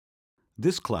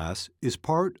This class is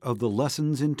part of the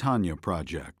Lessons in Tanya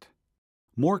project.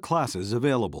 More classes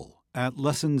available at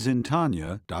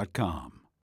lessonsintanya.com.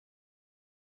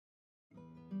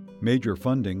 Major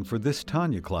funding for this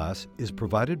Tanya class is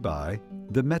provided by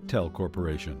the Mettel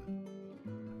Corporation.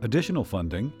 Additional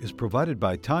funding is provided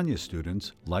by Tanya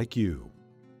students like you.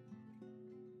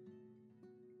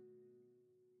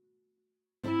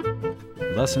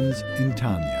 Lessons in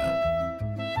Tanya.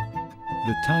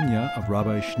 The Tanya of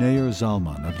Rabbi Schneur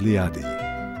Zalman of Liadi,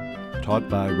 taught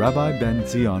by Rabbi Ben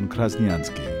Zion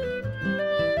Krasniansky.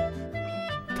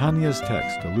 Tanya's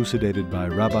text elucidated by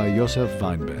Rabbi Yosef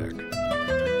Weinberg.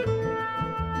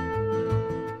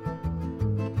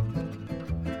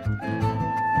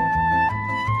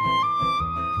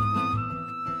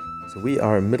 So we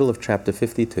are in the middle of chapter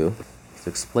 52. It's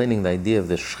explaining the idea of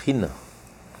the Shekhinah.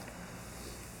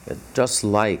 That just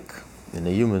like in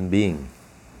a human being,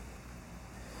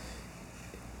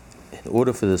 in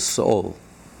order for the soul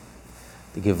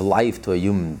to give life to a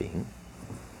human being,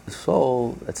 the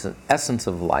soul, that's an essence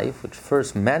of life, which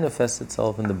first manifests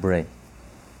itself in the brain.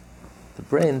 The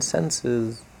brain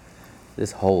senses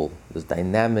this whole, this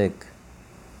dynamic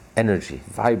energy,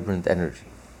 vibrant energy.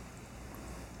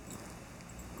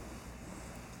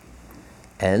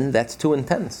 And that's too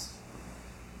intense,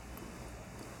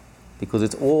 because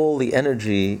it's all the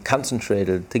energy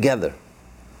concentrated together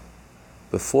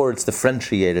before it's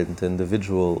differentiated into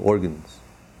individual organs.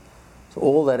 So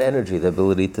all that energy, the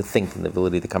ability to think, and the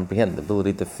ability to comprehend, the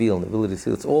ability to feel, and the ability to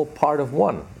see, it's all part of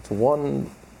one. It's one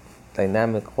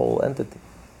dynamic whole entity.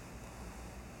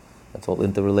 It's all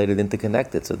interrelated,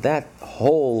 interconnected. So that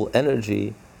whole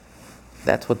energy,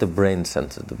 that's what the brain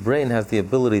senses. The brain has the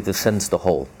ability to sense the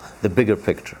whole, the bigger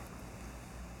picture.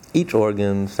 Each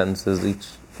organ senses each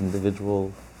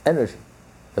individual energy,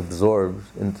 absorbs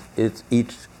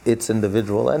its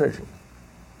individual energy.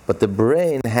 But the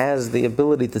brain has the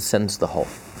ability to sense the whole.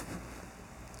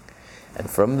 And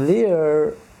from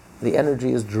there, the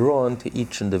energy is drawn to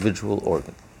each individual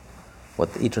organ, what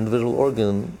each individual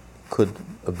organ could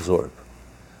absorb.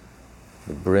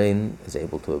 The brain is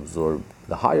able to absorb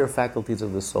the higher faculties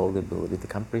of the soul, the ability to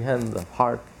comprehend, the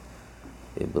heart,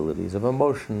 the abilities of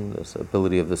emotion, the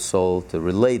ability of the soul to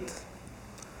relate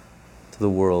to the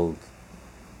world.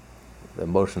 The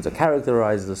emotions that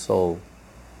characterize the soul.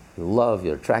 You love,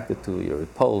 you're attracted to, you're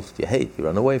repulsed, you hate, you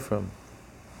run away from.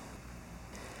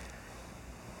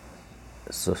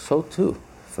 So too,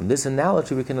 from this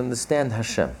analogy we can understand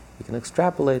Hashem. We can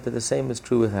extrapolate that the same is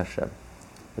true with Hashem,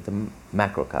 with the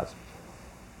macrocosm.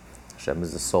 Hashem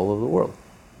is the soul of the world.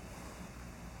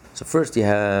 So first you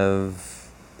have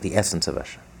the essence of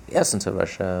Hashem. The essence of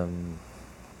Hashem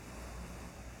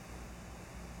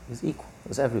is equal,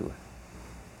 is everywhere.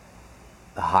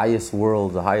 The highest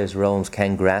world, the highest realms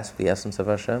can grasp the essence of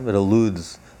Hashem. It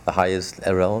eludes the highest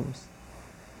realms.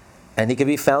 And He can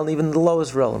be found even in the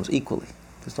lowest realms equally.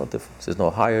 There's no difference. There's no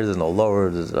higher, there's no lower.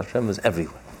 Hashem is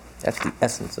everywhere. That's the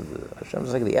essence of Hashem.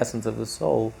 Just like the essence of the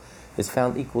soul is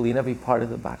found equally in every part of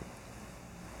the body.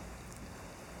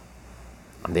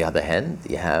 On the other hand,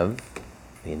 you have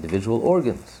the individual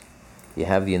organs. You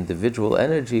have the individual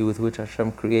energy with which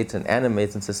Hashem creates and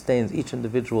animates and sustains each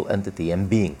individual entity and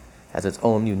being. Has its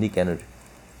own unique energy.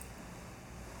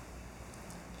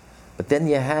 But then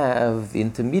you have the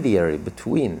intermediary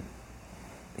between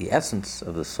the essence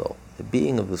of the soul, the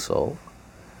being of the soul,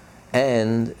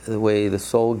 and the way the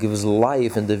soul gives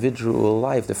life, individual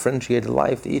life, differentiated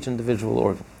life to each individual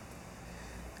organ.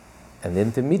 And the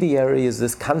intermediary is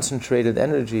this concentrated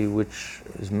energy which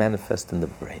is manifest in the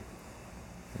brain.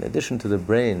 In addition to the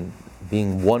brain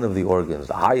being one of the organs,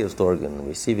 the highest organ,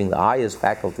 receiving the highest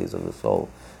faculties of the soul,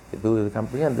 the ability to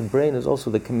comprehend, the brain is also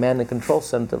the command and control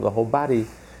center of the whole body,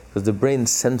 because the brain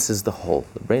senses the whole.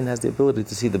 The brain has the ability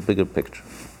to see the bigger picture.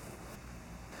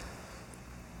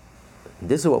 And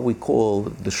this is what we call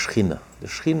the Shekhinah. The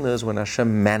Shekhinah is when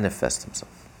Hashem manifests Himself.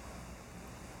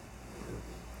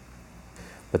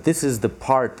 But this is the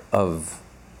part of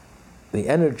the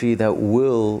energy that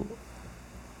will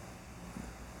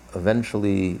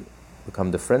eventually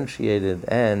become differentiated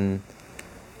and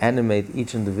animate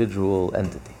each individual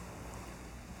entity.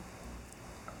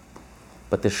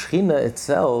 But the Shekhinah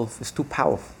itself is too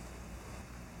powerful.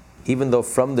 Even though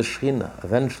from the Shekhinah,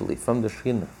 eventually from the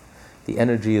Shekhinah, the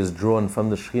energy is drawn from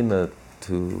the Shekhinah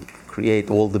to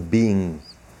create all the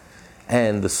beings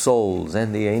and the souls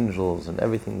and the angels and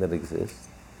everything that exists.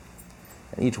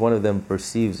 And each one of them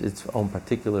perceives its own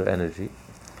particular energy.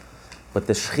 But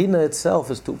the Shekhinah itself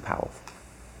is too powerful.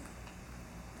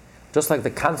 Just like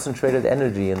the concentrated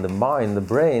energy in the mind, the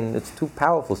brain, it's too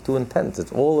powerful, it's too intense.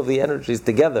 It's all of the energies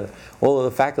together, all of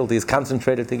the faculties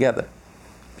concentrated together.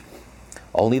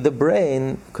 Only the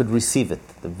brain could receive it.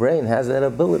 The brain has that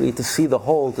ability to see the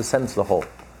whole, to sense the whole.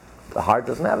 The heart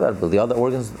doesn't have that ability. The other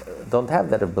organs don't have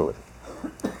that ability.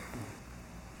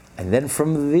 And then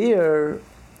from there,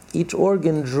 each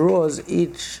organ draws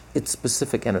its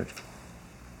specific energy.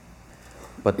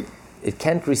 But it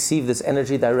can't receive this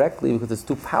energy directly because it's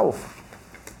too powerful.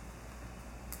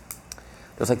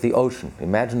 Just like the ocean.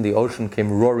 Imagine the ocean came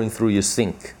roaring through your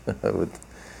sink.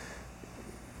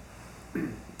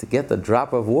 To get a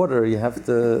drop of water, you have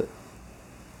to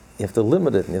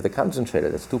limit it and you have to concentrate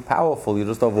it. It's too powerful. You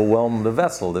just overwhelm the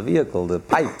vessel, the vehicle, the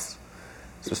pipes.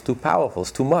 It's just too powerful.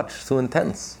 It's too much. It's too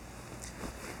intense.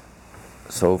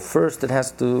 So first it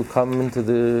has to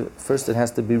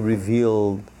be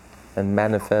revealed and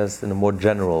manifest in a more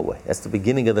general way. That's the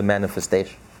beginning of the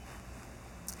manifestation,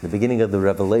 the beginning of the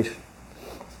revelation.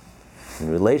 In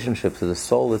relationship to the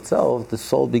soul itself, the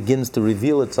soul begins to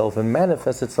reveal itself and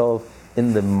manifest itself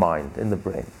in the mind, in the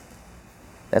brain.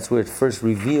 That's where it first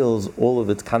reveals all of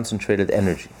its concentrated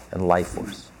energy and life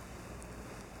force.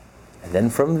 And then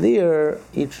from there,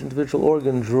 each individual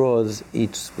organ draws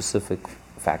each specific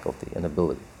faculty and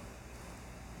ability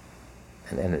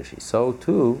and energy. So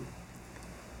too,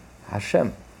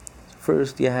 Hashem.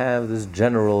 First you have this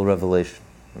general revelation,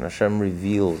 and Hashem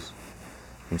reveals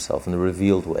himself in a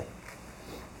revealed way.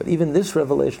 But even this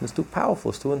revelation is too powerful,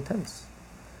 it's too intense.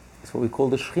 It's what we call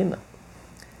the Shekhinah.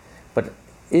 But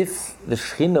if the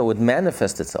Shekhinah would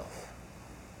manifest itself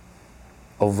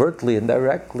overtly and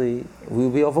directly, we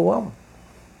would be overwhelmed.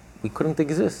 We couldn't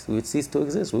exist. We would cease to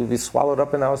exist. We would be swallowed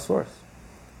up in our source.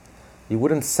 You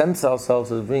wouldn't sense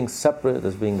ourselves as being separate,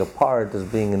 as being apart, as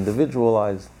being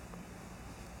individualized.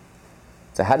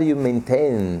 So how do you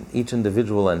maintain each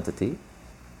individual entity?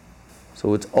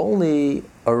 So it's only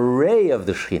a ray of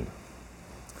the Shekhinah.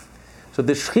 So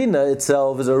the Shekhinah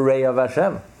itself is a ray of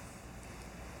Hashem.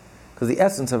 Because the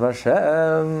essence of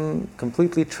Hashem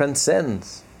completely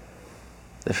transcends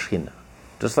the Shekhinah.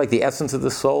 Just like the essence of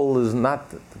the soul is not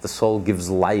that the soul gives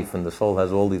life and the soul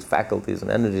has all these faculties and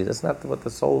energies. That's not what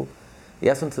the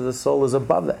essence of the soul is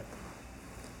above that.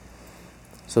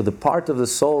 So the part of the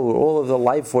soul where all of the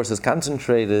life force is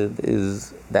concentrated,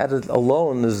 is that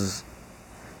alone is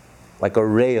like a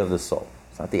ray of the soul.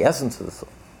 It's not the essence of the soul.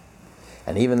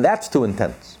 And even that's too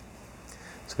intense.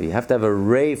 So you have to have a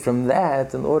ray from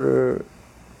that in order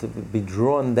to be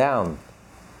drawn down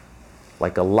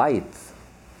like a light.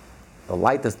 The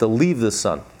light has to leave the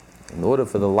sun. In order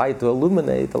for the light to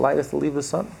illuminate, the light has to leave the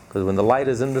sun. Because when the light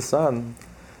is in the sun,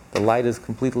 the light is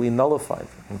completely nullified,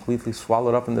 completely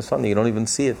swallowed up in the sun. You don't even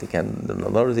see it. You can't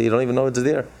notice it. You don't even know it's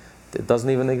there. It doesn't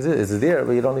even exist. It's there,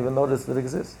 but you don't even notice that it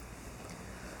exists.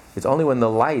 It's only when the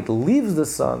light leaves the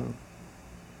sun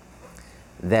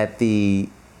that the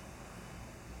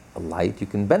light, you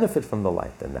can benefit from the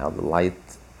light. And now the light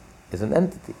is an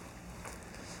entity.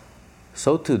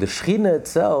 So too, the Shekhinah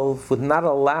itself would not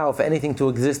allow for anything to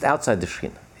exist outside the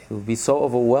Shekhinah. It would be so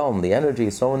overwhelmed. The energy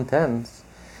is so intense.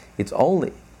 It's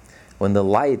only when the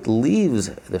light leaves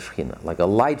the Shekhinah, like a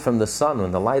light from the sun,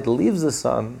 when the light leaves the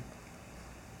sun,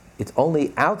 it's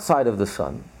only outside of the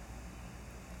sun,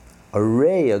 a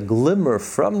ray, a glimmer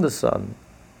from the sun,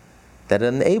 that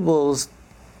enables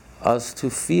us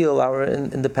to feel our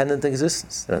independent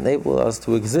existence, that enables us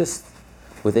to exist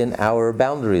within our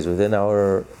boundaries, within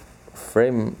our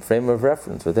frame of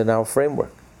reference, within our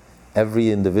framework.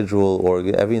 Every individual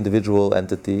organ, every individual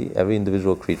entity, every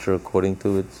individual creature according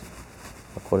to its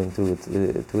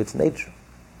nature.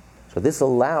 So this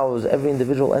allows every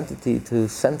individual entity to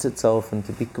sense itself and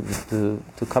to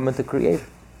come into creation.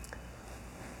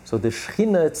 So the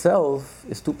Shekhinah itself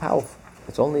is too powerful.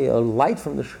 It's only a light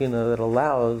from the Shekhinah that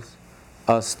allows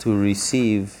us to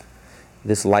receive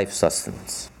this life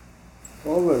sustenance.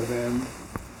 All of them,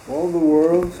 all the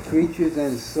worlds, creatures,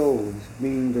 and souls,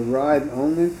 being derived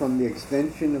only from the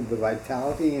extension of the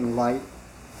vitality and light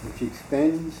which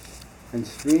expends and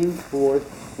streams forth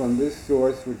from this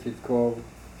source which is called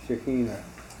Shekhinah,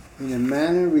 in a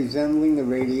manner resembling the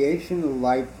radiation of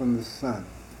light from the sun.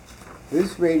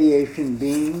 This radiation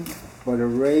being but a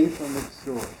ray from its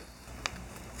source.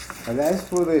 But as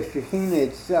for the Shekhinah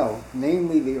itself,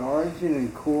 namely the origin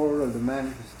and core of the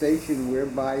manifestation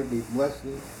whereby the blessed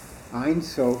Ein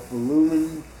Sof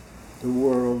illumines the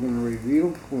world in a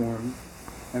revealed form,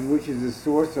 and which is the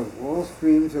source of all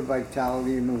streams of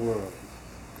vitality in the world,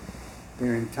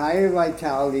 their entire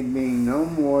vitality being no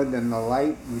more than the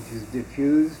light which is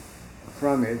diffused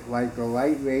from it, like the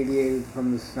light radiated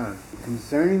from the sun.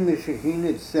 Concerning the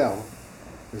Shekhinah itself,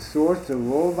 the source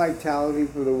of all vitality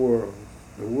for the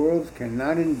worlds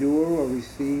cannot endure or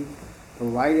receive the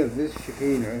light of this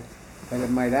Shekhinah that it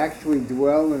might actually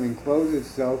dwell and enclose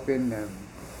itself in them,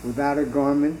 without a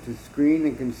garment to screen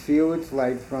and conceal its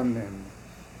light from them,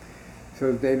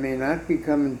 so that they may not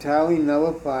become entirely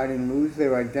nullified and lose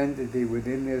their identity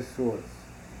within their source.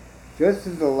 Just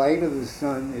as the light of the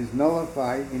sun is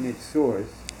nullified in its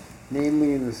source,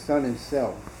 namely in the sun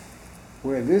itself,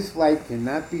 where this light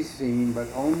cannot be seen, but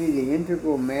only the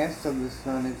integral mass of the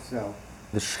sun itself.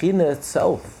 The Shekhinah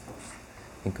itself,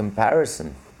 in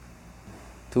comparison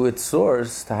to its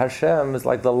source, to Hashem, is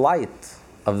like the light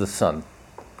of the sun.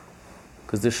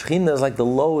 Because the Shekhinah is like the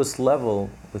lowest level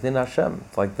within Hashem.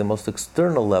 It's like the most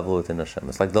external level within Hashem.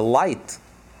 It's like the light,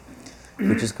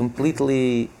 which is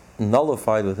completely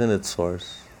nullified within its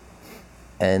source.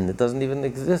 And it doesn't even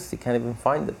exist. You can't even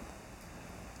find it.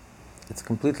 It's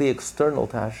completely external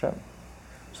to Hashem.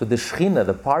 So the Shekhinah,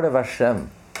 the part of Hashem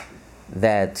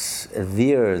that's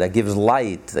there, that gives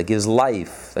light, that gives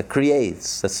life, that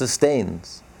creates, that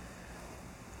sustains,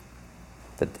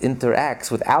 that interacts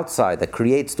with outside, that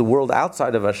creates the world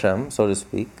outside of Hashem, so to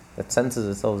speak, that senses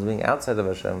itself as being outside of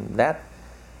Hashem,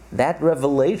 that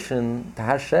revelation to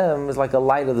Hashem is like a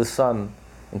light of the sun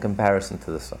in comparison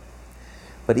to the sun.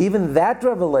 But even that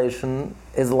revelation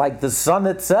is like the sun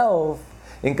itself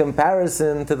in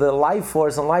comparison to the life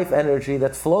force and life energy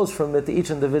that flows from it to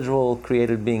each individual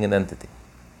created being and entity.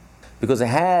 Because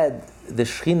had the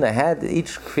Shekhinah,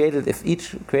 if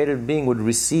each created being would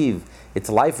receive its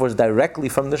life force directly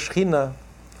from the Shekhinah,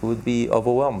 it would be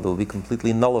overwhelmed, it would be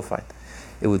completely nullified.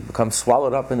 It would become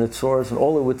swallowed up in its source, and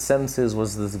all it would sense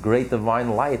was this great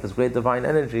divine light, this great divine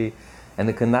energy, and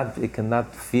it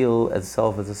cannot feel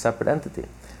itself as a separate entity.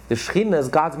 The Shekhinah is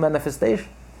God's manifestation.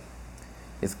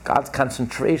 It's God's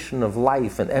concentration of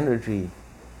life and energy,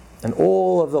 and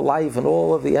all of the life and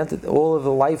all of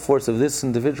the life force of this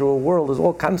individual world is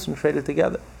all concentrated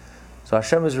together. So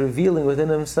Hashem is revealing within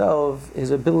Himself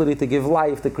His ability to give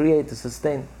life, to create, to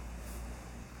sustain.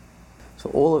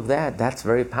 So all of that's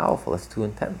very powerful. That's too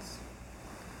intense.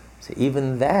 So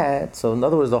even that, so in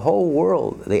other words, the whole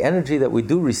world, the energy that we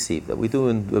do receive, that we do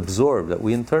absorb, that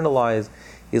we internalize,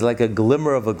 is like a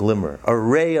glimmer of a glimmer, a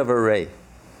ray of a ray.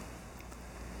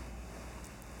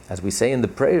 As we say in the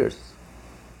prayers,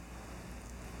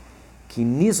 Ki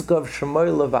nizgav shemoy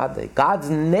levade. God's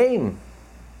name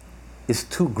is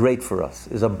too great for us,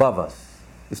 is above us,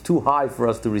 is too high for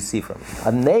us to receive from it.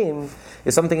 A name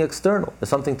is something external, is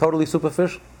something totally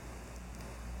superficial.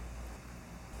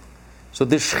 So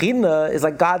the Shekhinah is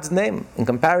like God's name. In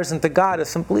comparison to God,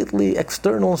 it's completely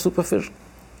external and superficial.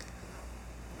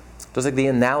 Just like the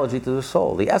analogy to the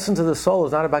soul. The essence of the soul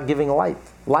is not about giving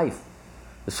life.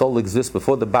 The soul exists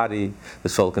before the body. The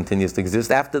soul continues to exist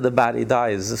after the body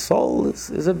dies. The soul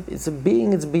is a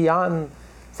being. It's beyond.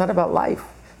 It's not about life.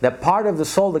 That part of the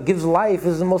soul that gives life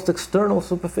is the most external,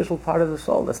 superficial part of the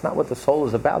soul. That's not what the soul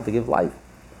is about, to give life.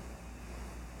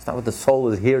 It's not what the soul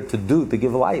is here to do, to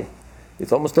give life.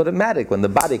 It's almost automatic. When the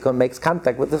body makes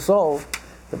contact with the soul,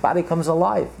 the body comes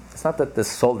alive. It's not that the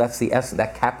soul, that's the essence,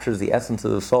 that captures the essence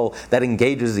of the soul, that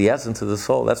engages the essence of the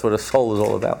soul. That's what a soul is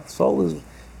all about. The soul is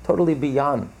totally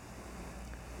beyond.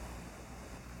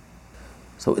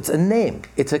 So it's a name.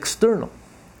 It's external.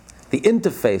 The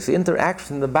interface, the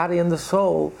interaction, the body and the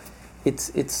soul, it's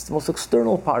the most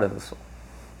external part of the soul.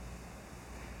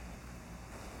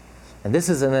 And this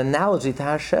is an analogy to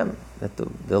Hashem, that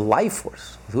the life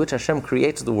force with which Hashem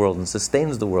creates the world and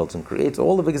sustains the world and creates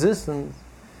all of existence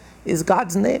is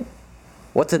God's name.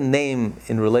 What's a name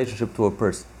in relationship to a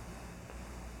person?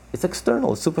 It's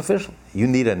external, it's superficial. You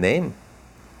need a name.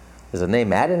 Does a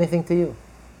name add anything to you?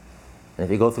 And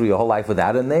if you go through your whole life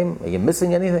without a name, are you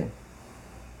missing anything?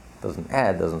 It doesn't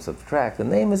add, doesn't subtract. The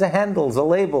name is a handle, it's a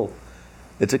label.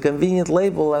 It's a convenient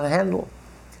label and a handle.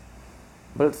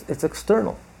 But it's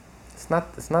external. It's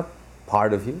not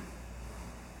part of you.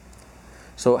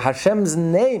 So Hashem's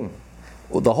name,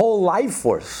 the whole life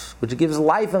force, which gives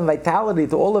life and vitality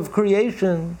to all of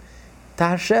creation, to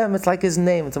Hashem, it's like His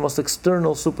name. It's the most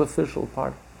external, superficial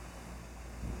part.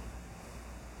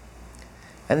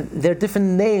 And there are different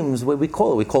names where we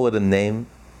call it. We call it a name,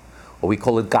 or we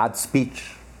call it God's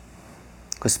speech.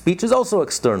 Because speech is also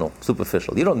external,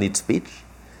 superficial. You don't need speech.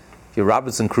 If you're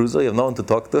Robinson Crusoe, you have no one to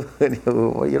talk to.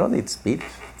 You don't need speech.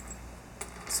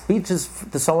 Speech is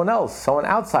to someone else, someone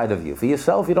outside of you. For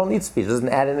yourself, you don't need speech. It doesn't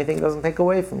add anything, it doesn't take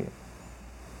away from you.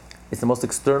 It's the most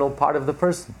external part of the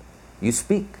person. You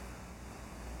speak.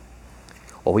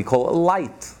 Or we call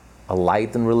it a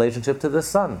light in relationship to the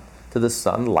sun. To the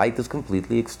sun, light is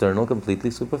completely external,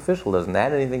 completely superficial. Doesn't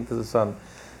add anything to the sun.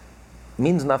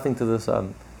 Means nothing to the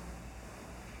sun.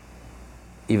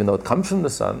 Even though it comes from the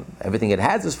sun, everything it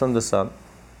has is from the sun.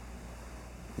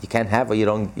 You can't have what you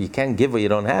don't. You can't give what you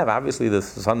don't have. Obviously, the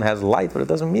sun has light, but it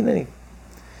doesn't mean anything.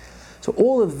 So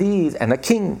all of these, and a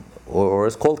king, or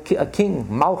it's called a king,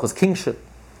 malchus, kingship.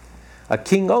 A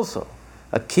king also.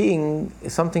 A king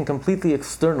is something completely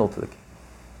external to the king.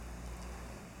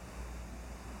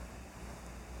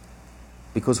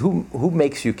 Because who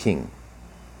makes you king?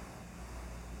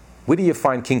 Where do you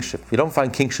find kingship? You don't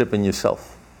find kingship in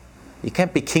yourself. You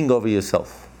can't be king over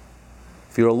yourself.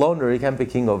 If you're a loner, you can't be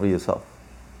king over yourself.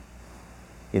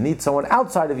 You need someone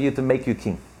outside of you to make you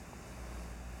king.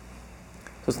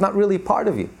 So it's not really part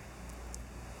of you.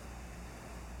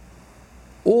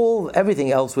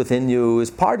 Everything else within you is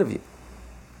part of you.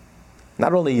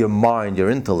 Not only your mind, your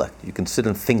intellect. You can sit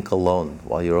and think alone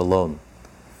while you're alone.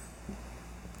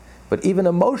 But even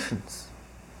emotions.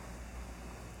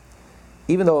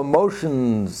 Even though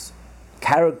emotions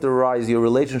characterize your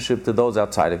relationship to those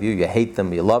outside of you, you hate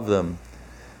them, you love them,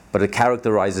 but it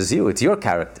characterizes you. It's your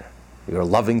character. You're a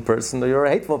loving person or you're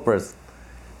a hateful person.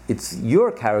 It's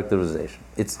your characterization.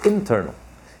 It's internal.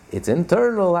 It's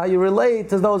internal how you relate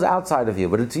to those outside of you,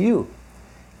 but it's you.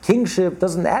 Kingship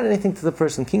doesn't add anything to the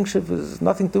person. Kingship has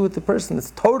nothing to do with the person.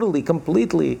 It's totally,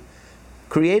 completely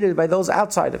created by those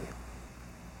outside of you.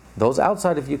 Those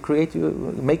outside of you create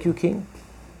you, make you king.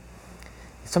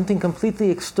 It's something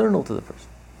completely external to the person.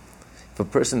 If a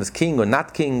person is king or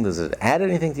not king, does it add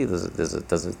anything to you?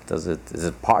 Is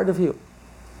it part of you?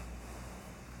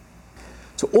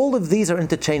 So all of these are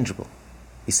interchangeable.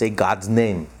 You say God's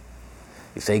name.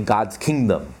 You say God's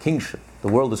kingdom, kingship. The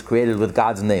world is created with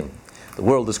God's name. The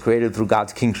world is created through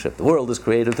God's kingship. The world is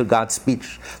created through God's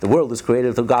speech. The world is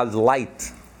created through God's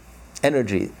light,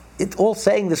 energy. It's all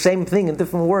saying the same thing in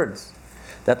different words.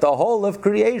 That the whole of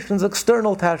creation is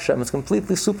external to Hashem. It's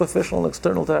completely superficial and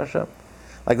external to Hashem.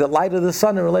 Like the light of the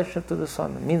sun in relationship to the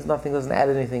sun. It means nothing, doesn't add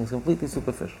anything. It's completely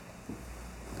superficial.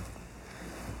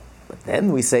 But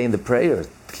then we say in the prayer,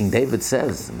 King David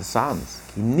says in the Psalms,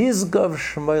 Nizgav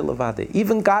Shemay Levade.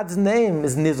 Even God's name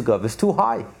is Nizgav, it's too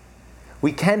high.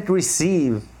 We can't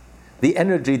receive the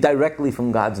energy directly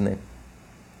from God's name.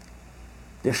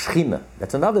 The Shechina,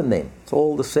 that's another name. It's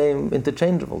all the same,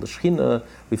 interchangeable. The Shechina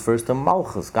refers to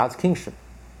Malchus, God's kingship.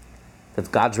 That's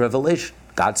God's revelation,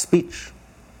 God's speech.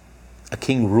 A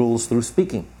king rules through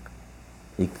speaking,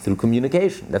 through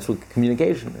communication. That's what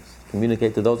communication is.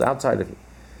 Communicate to those outside of you.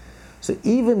 So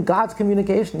even God's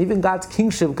communication, even God's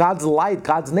kingship, God's light,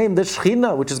 God's name, the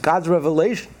Shechina, which is God's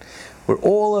revelation, where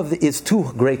all of it's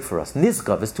too great for us.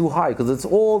 Nizgav is too high because it's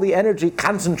all the energy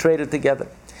concentrated together.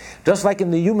 Just like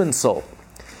in the human soul.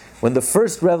 When the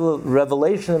first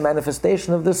revelation and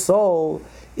manifestation of the soul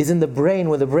is in the brain,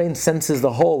 when the brain senses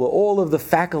the whole, where all of the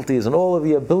faculties and all of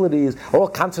the abilities are all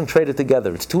concentrated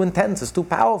together. It's too intense, it's too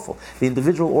powerful. The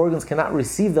individual organs cannot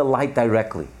receive the light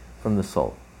directly from the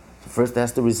soul. So first it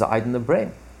has to reside in the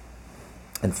brain.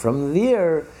 And from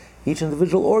there, each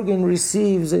individual organ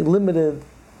receives a limited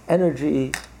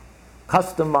energy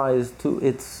customized to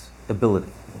its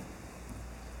ability.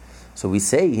 So we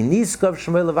say,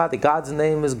 God's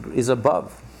name is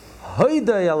above.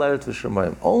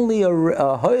 Only a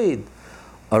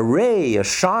ray, a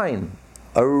shine,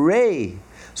 a ray.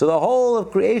 So the whole of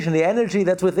creation, the energy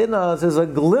that's within us is a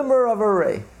glimmer of a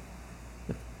ray.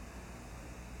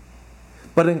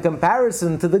 But in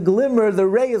comparison to the glimmer, the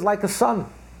ray is like a sun.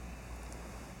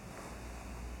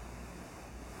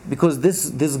 Because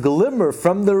this glimmer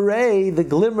from the ray, the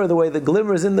way the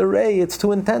glimmer is in the ray, it's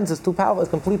too intense, it's too powerful, it's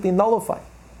completely nullified.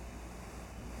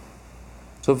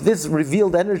 So if this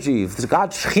revealed energy, if this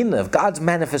God's Shechina, if God's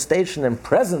manifestation and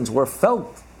presence were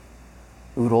felt,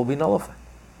 it would all be nullified.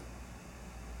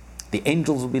 The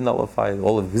angels would be nullified,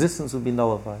 all of existence would be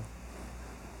nullified.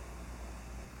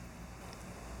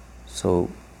 So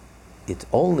it's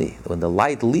only when the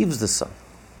light leaves the sun.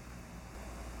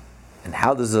 And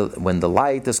how does when the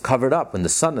light is covered up, when the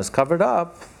sun is covered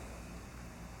up,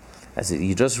 as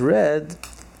you just read,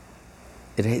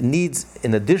 it needs,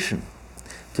 in addition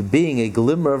to being a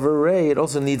glimmer of a ray, it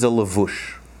also needs a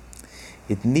lavush.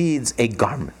 It needs a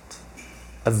garment,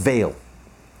 a veil,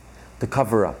 to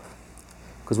cover up.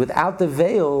 Because without the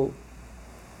veil,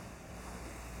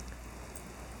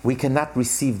 we cannot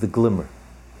receive the glimmer.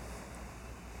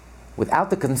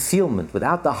 Without the concealment,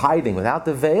 without the hiding, without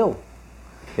the veil,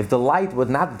 if the light would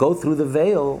not go through the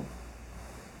veil,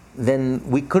 then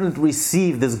we couldn't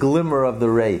receive this glimmer of the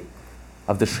ray,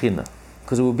 of the Shechina,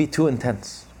 because it would be too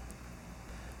intense.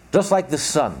 Just like the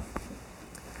sun.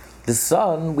 The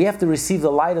sun, we have to receive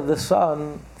the light of the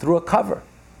sun through a cover.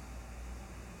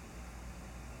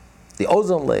 The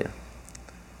ozone layer.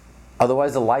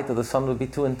 Otherwise the light of the sun would be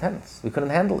too intense. We couldn't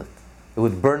handle it. It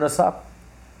would burn us up.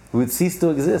 We would cease to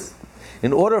exist.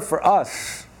 in order for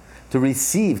us to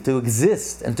receive, to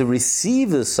exist, and to receive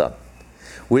the sun,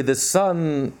 where the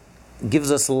sun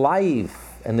gives us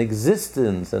life and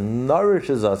existence and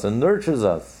nourishes us and nurtures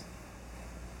us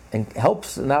and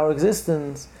helps in our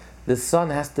existence, the sun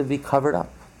has to be covered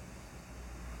up.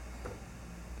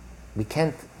 We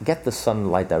can't get the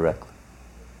sunlight directly.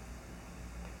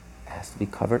 It has to be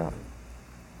covered up.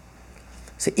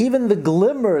 So even the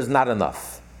glimmer is not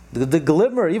enough. The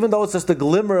glimmer, even though it's just a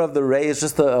glimmer of the ray, it's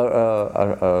just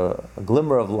a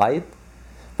glimmer of light,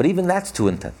 but even that's too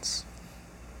intense.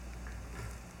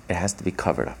 It has to be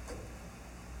covered up.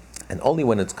 And only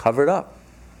when it's covered up,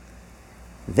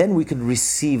 then we could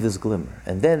receive this glimmer.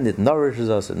 And then it nourishes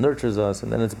us, it nurtures us,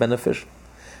 and then it's beneficial.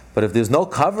 But if there's no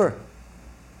cover,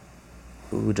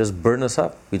 it would just burn us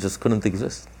up. We just couldn't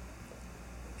exist.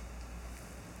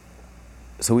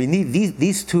 So we need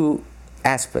these two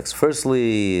aspects.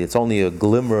 Firstly, it's only a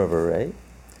glimmer of a ray.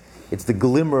 It's the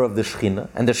glimmer of the Shekhinah.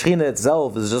 And the Shekhinah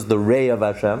itself is just the ray of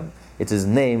Hashem. It's His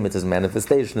name, it's His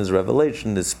manifestation, His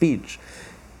revelation, His speech,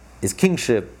 His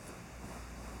kingship.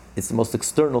 It's the most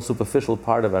external, superficial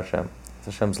part of Hashem. It's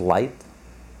Hashem's light,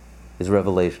 His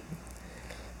revelation.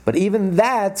 But even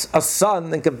that's a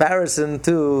sun in comparison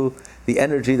to the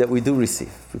energy that we do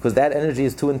receive. Because that energy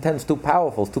is too intense, too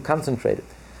powerful, too concentrated.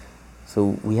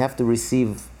 So we have to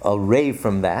receive a ray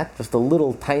from that, just a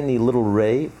little tiny little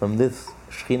ray from this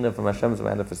Shekhinah, from Hashem's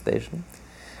manifestation.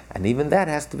 And even that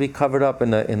has to be covered up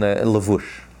in a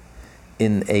levush,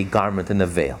 in a garment, in a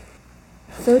veil.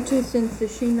 So too, since the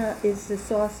Shekhinah is the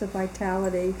source of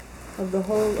vitality of the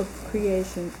whole of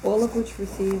creation, all of which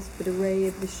receives but a ray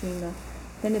of the Shekhinah,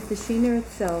 then if the Shekhinah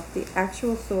itself, the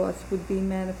actual source, would be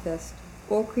manifest,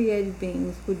 all created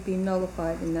beings would be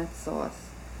nullified in that source.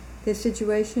 Their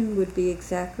situation would be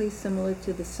exactly similar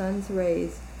to the sun's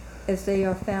rays as they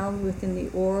are found within the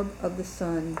orb of the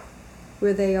sun,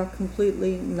 where they are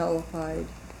completely nullified.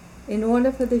 In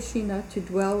order for the Shekhinah to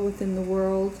dwell within the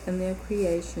worlds and their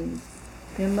creations,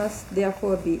 there must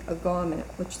therefore be a garment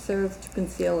which serves to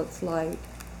conceal its light.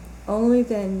 Only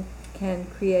then can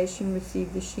creation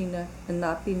receive the Shekhinah and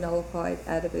not be nullified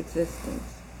out of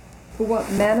existence. For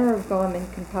what manner of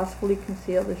garment can possibly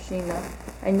conceal the Shekhinah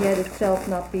and yet itself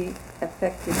not be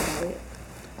affected by it,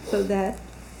 so that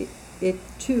it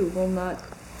too will not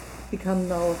become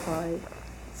nullified?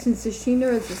 Since the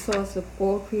Shekhinah is the source of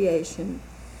all creation,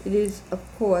 it is, of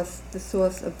course, the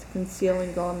source of the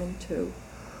concealing garment too.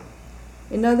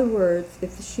 In other words,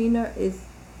 if the Shekhinah is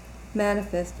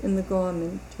manifest in the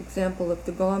garment, example, if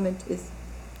the garment is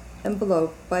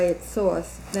enveloped by its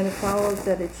source, then it follows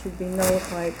that it should be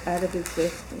nullified out of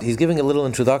existence. He's giving a little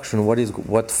introduction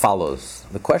what follows.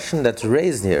 The question that's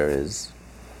raised here is,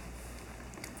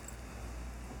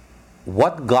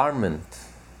 what garment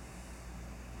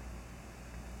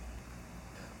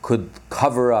could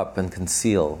cover up and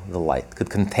conceal the light, could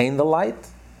contain the light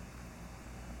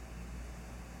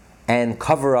and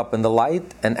cover up in the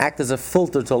light and act as a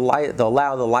filter to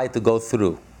allow the light to go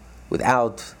through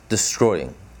without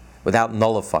destroying, without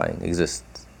nullifying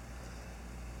existence?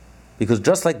 Because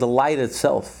just like the light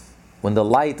itself, when the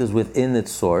light is within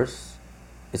its source,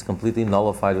 it's completely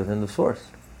nullified within the source.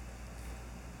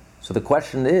 So the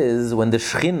question is, when the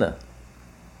Shekhinah,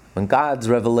 when God's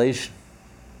revelation,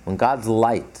 when God's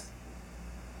light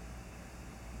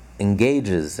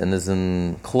engages and is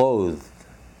enclosed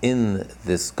in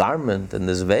this garment, in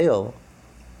this veil,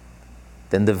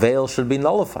 then the veil should be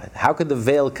nullified. How could the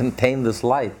veil contain this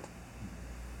light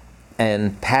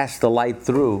and pass the light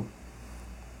through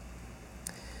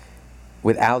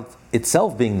without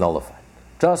itself being nullified?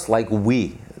 Just like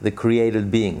we, the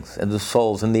created beings, and the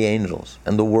souls, and the angels,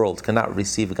 and the world cannot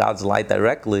receive God's light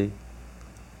directly,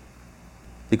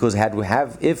 because had we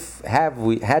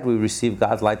received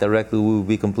God's light directly, we would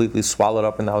be completely swallowed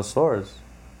up in our source.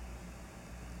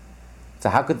 So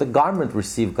how could the garment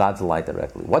receive God's light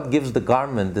directly? What gives the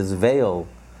garment, this veil,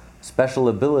 special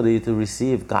ability to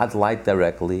receive God's light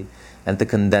directly and to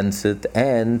condense it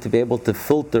and to be able to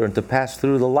filter and to pass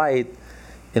through the light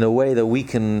in a way that we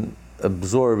can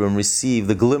absorb and receive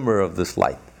the glimmer of this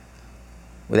light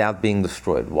without being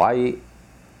destroyed?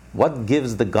 What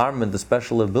gives the garment the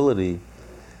special ability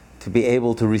to be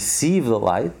able to receive the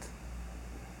light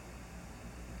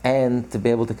and to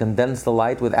be able to condense the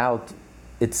light without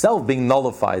itself being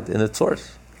nullified in its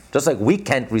source? Just like we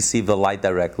can't receive the light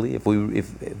directly. If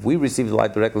we receive the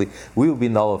light directly, we will be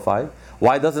nullified.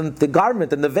 Why doesn't the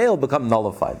garment and the veil become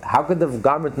nullified? How could the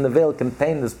garment and the veil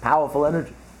contain this powerful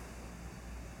energy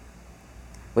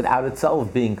without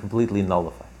itself being completely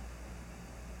nullified?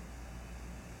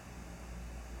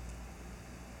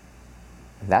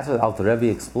 And that's what Alter Rebbe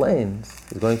explains,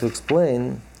 is going to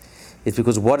explain, is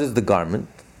because what is the garment?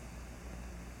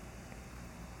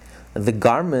 The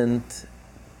garment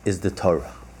is the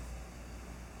Torah,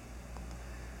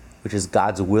 which is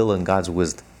God's will and God's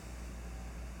wisdom,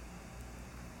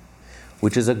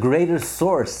 which is a greater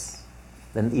source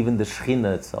than even the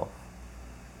Shekhinah itself.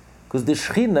 Because the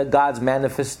Shekhinah, God's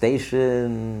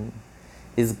manifestation,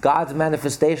 is God's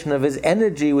manifestation of His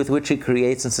energy with which He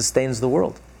creates and sustains the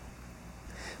world.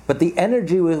 But the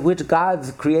energy with which God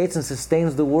creates and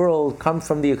sustains the world comes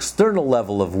from the external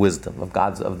level of wisdom,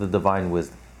 of the divine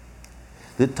wisdom.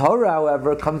 The Torah,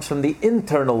 however, comes from the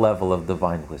internal level of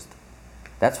divine wisdom.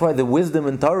 That's why the wisdom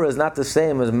in Torah is not the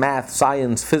same as math,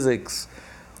 science, physics,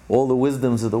 all the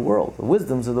wisdoms of the world. The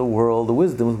wisdoms of the world, the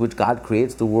wisdom with which God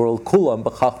creates the world, kulam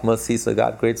b'chachma sisa,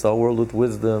 God creates the whole world with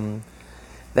wisdom.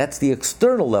 That's the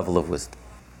external level of wisdom.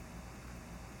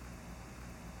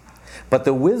 But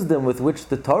the wisdom with which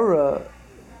the Torah,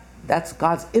 that's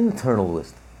God's internal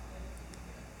wisdom.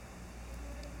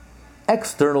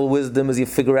 External wisdom is you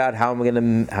figure out how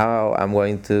I'm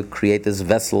going to create this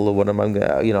vessel, or how I'm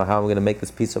going to make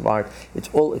this piece of art. It's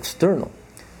all external.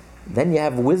 Then you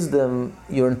have wisdom,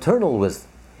 your internal wisdom,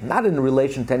 not in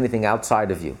relation to anything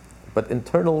outside of you, but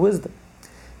internal wisdom.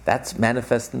 That's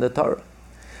manifest in the Torah.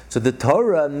 So the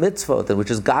Torah and mitzvot,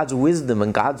 which is God's wisdom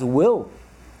and God's will,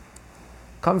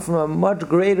 come from a much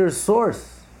greater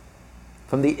source,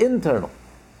 from the internal,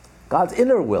 God's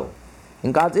inner will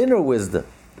and God's inner wisdom.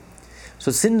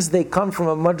 So since they come from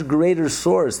a much greater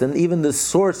source than even the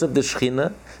source of the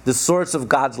Shekhinah, the source of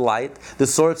God's light, the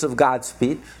source of God's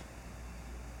speech,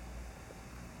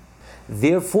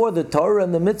 therefore the Torah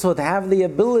and the mitzvot have the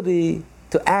ability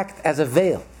to act as a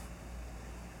veil.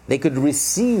 They could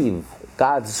receive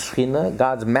God's Shekhinah,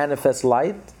 God's manifest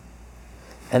light,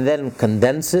 and then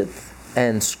condense it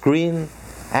and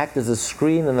act as a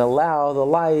screen and allow the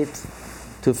light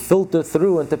to filter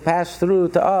through and to pass through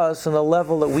to us on a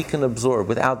level that we can absorb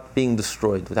without being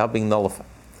destroyed, without being nullified.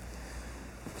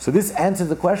 So this answers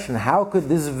the question, how could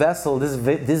this vessel, this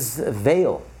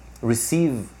veil,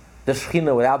 receive the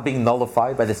Shekhinah without being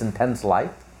nullified by this intense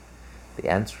light? The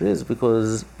answer is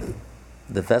because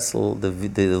the vessel, the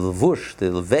levush,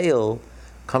 the veil,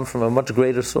 comes from a much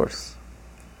greater source.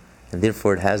 And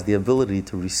therefore it has the ability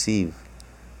to receive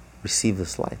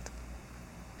this light.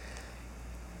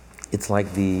 It's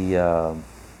like the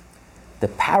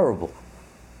parable.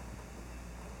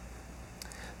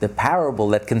 The parable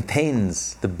that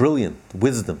contains the brilliant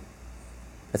wisdom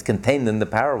that's contained in the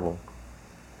parable.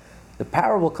 The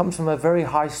parable comes from a very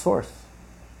high source.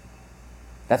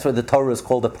 That's why the Torah is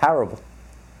called a parable.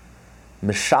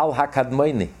 Mishal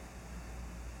HaKadmoni.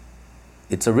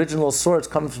 Its original source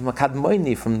comes from a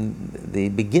Kadmoni, from the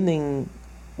beginning,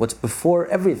 what's before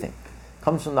everything.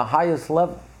 Comes from the highest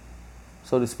level,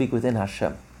 so to speak, within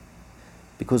Hashem.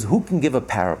 Because who can give a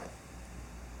parable?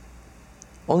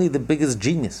 Only the biggest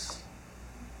genius,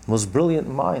 most brilliant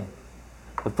mind.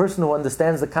 The person who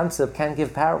understands the concept can't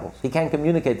give parables. He can't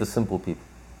communicate to simple people.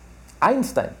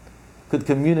 Einstein could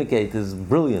communicate his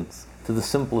brilliance to the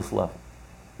simplest level.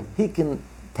 He can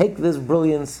take this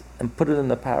brilliance and put it in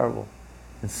a parable,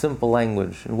 in simple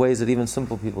language, in ways that even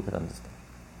simple people could understand.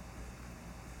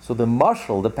 So the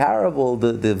mashal, the parable,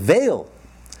 the veil,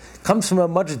 comes from a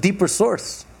much deeper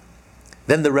source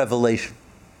than the revelation.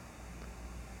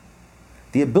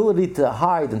 The ability to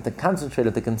hide and to concentrate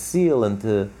and to conceal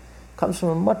comes from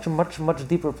a much, much, much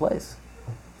deeper place.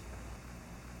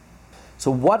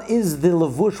 So what is the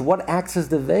levush? What acts as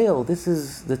the veil? This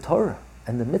is the Torah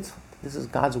and the mitzvah. This is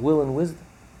God's will and wisdom.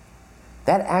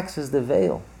 That acts as the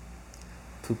veil.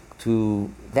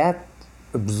 That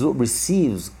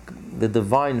receives the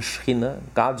divine Shekhinah,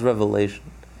 God's revelation,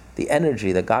 the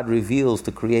energy that God reveals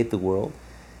to create the world.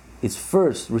 It's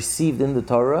first received in the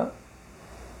Torah.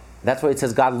 That's why it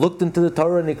says God looked into the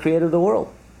Torah and He created the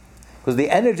world. Because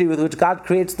the energy with which God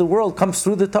creates the world comes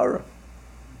through the Torah.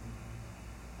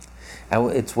 And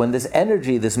it's when this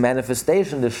energy, this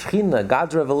manifestation, the Shekhinah,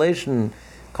 God's revelation,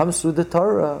 comes through the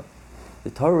Torah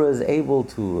is able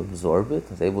to absorb it,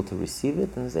 is able to receive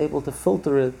it, and is able to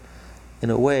filter it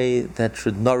in a way that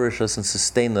should nourish us and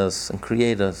sustain us and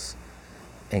create us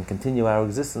and continue our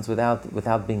existence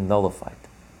without being nullified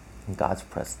in God's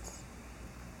presence.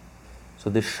 So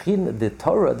the Shekhinah, the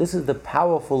Torah, this is the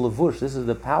powerful levush, this is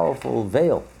the powerful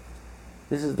veil,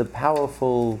 this is the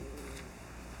powerful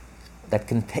that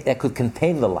could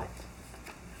contain the light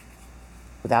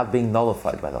without being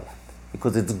nullified by the light.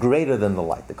 Because it's greater than the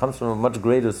light. It comes from a much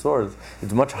greater source.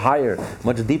 It's much higher,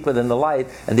 much deeper than the light,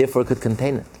 and therefore it could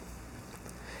contain it.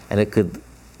 And it could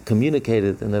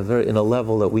communicated in a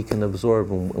level that we can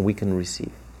absorb and we can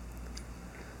receive.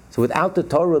 So without the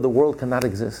Torah, the world cannot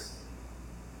exist.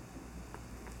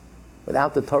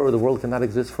 Without the Torah, the world cannot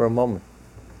exist for a moment.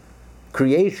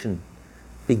 Creation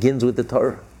begins with the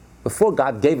Torah. Before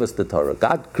God gave us the Torah,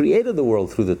 God created the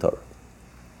world through the Torah.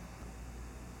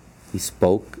 He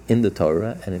spoke in the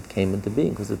Torah and it came into being,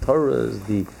 because the Torah is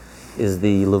the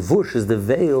levush, is the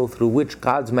veil through which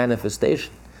God's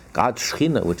manifestation, God's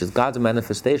Shekhinah, which is God's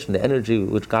manifestation, the energy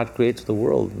which God creates the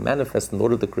world, manifests in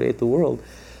order to create the world,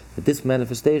 that this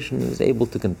manifestation is able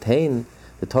to contain,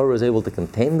 the Torah is able to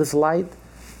contain this light,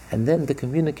 and then to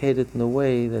communicate it in a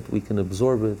way that we can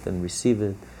absorb it and receive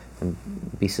it, and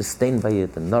be sustained by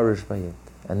it, and nourished by it,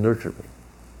 and nurtured by it.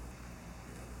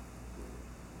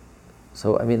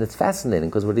 So, it's fascinating,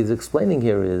 because what he's explaining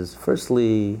here is,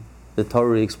 firstly, the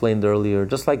Torah he explained earlier,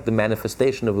 just like the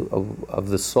manifestation of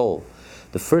the soul,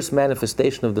 the first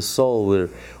manifestation of the soul, where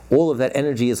all of that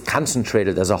energy is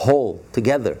concentrated as a whole,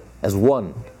 together, as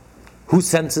one. Who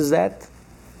senses that?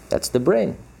 That's the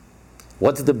brain.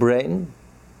 What's the brain?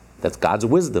 That's God's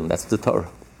wisdom, that's the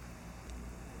Torah.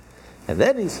 And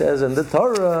then he says, and the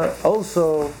Torah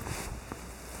also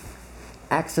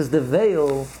acts as the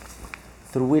veil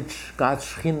through which God's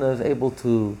Shekhinah is able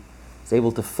to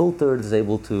filter it, is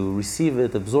able to receive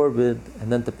it, absorb it,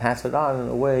 and then to pass it on in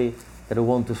a way that it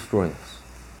won't destroy us.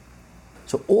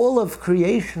 So all of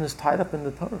creation is tied up in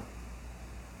the Torah.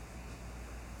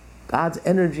 God's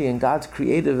energy and God's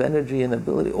creative energy and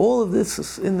ability, all of this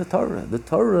is in the Torah. The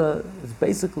Torah is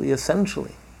basically,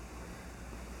 essentially,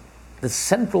 the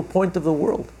central point of the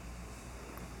world.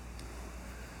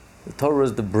 The Torah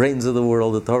is the brains of the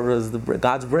world. The Torah is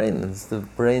God's brain. It's the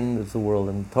brain of the world.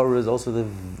 And the Torah is also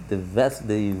the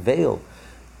veil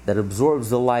that absorbs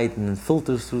the light and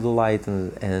filters through the light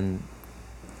and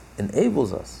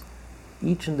enables us,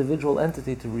 each individual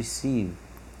entity, to receive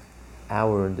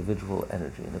our individual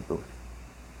energy and ability.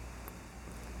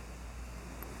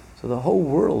 So the whole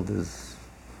world is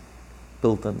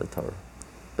built on the Torah,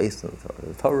 based on the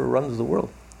Torah. The Torah runs the world.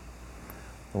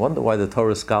 I wonder why the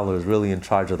Torah scholar is really in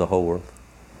charge of the whole world.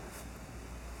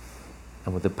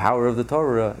 And with the power of the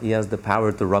Torah, he has the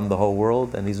power to run the whole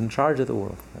world, and he's in charge of the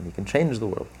world, and he can change the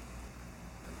world.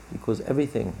 Because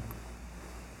everything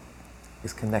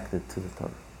is connected to the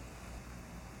Torah.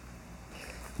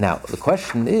 Now, the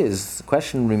question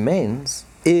remains,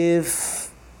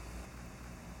 if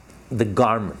the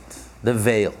garment, the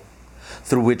veil,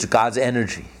 through which God's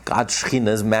energy, God's Shekhinah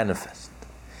is manifest,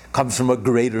 comes from a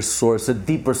greater source, a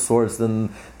deeper source than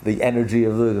the energy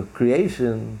of the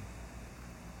creation,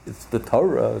 it's the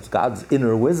Torah, it's God's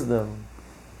inner wisdom.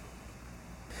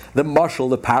 The mashal,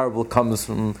 the parable, comes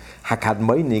from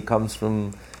Hakadmaini, comes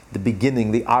from the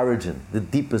beginning, the origin, the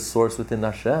deepest source within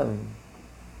Hashem.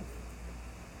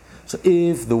 So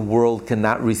if the world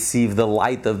cannot receive the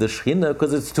light of the Shekhinah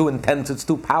because it's too intense, it's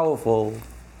too powerful,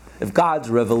 if God's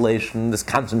revelation, this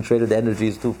concentrated energy,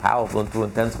 is too powerful and too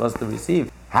intense for us to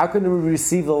receive, how can we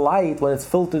receive the light when it's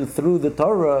filtered through the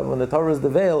Torah, when the Torah is the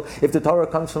veil, if the Torah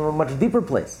comes from a much deeper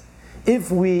place? If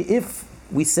we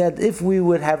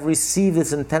would have received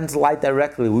this intense light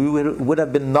directly, we would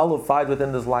have been nullified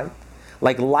within this light,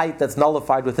 like light that's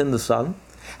nullified within the sun.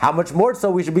 How much more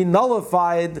so we should be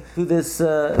nullified to this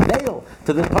veil,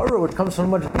 to the Torah, which comes from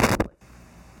much deeper place.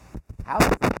 How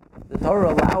does the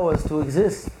Torah allow us to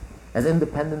exist as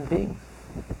independent beings,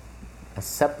 as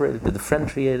separated,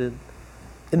 differentiated,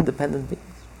 independent beings?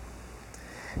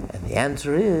 And the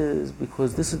answer is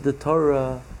because this is the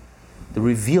Torah, the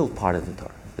revealed part of the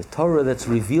Torah. The Torah that's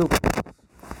revealed,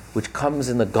 which comes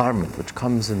in a garment, which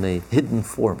comes in a hidden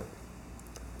form.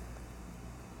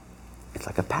 It's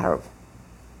like a parable.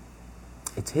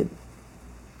 It's hidden.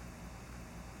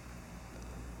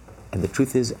 And the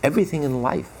truth is, everything in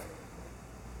life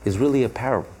is really a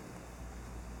parable.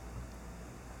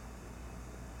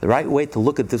 The right way to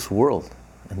look at this world,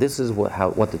 and this is what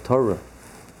the Torah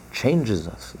changes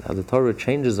us, how the Torah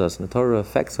changes us and the Torah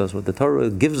affects us, what the Torah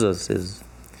gives us is,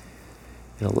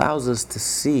 it allows us to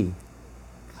see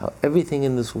how everything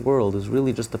in this world is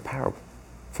really just a parable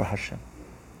for Hashem.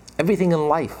 Everything in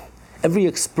life, every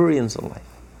experience in life,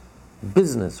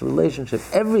 business, relationship,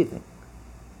 everything,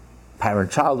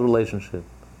 parent-child relationship,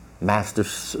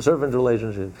 master-servant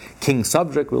relationship,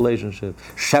 king-subject relationship,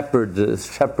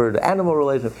 shepherd-animal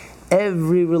relationship,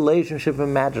 every relationship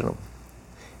imaginable,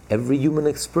 every human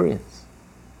experience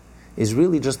is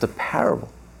really just a parable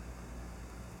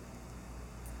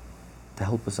to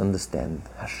help us understand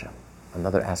Hashem,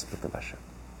 another aspect of Hashem.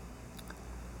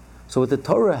 So what the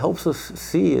Torah helps us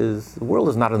see is the world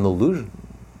is not an illusion,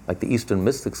 like the Eastern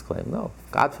mystics claim. No,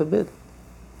 God forbid.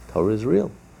 Torah is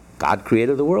real. God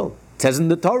created the world. It says in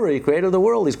the Torah, He created the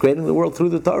world. He's creating the world through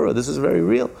the Torah. This is very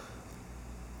real.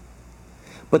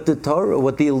 But the Torah,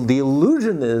 what the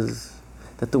illusion is,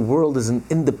 that the world is an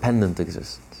independent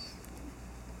existence.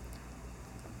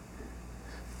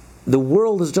 The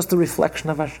world is just a reflection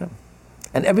of Hashem.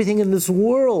 And everything in this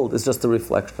world is just a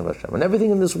reflection of Hashem. And everything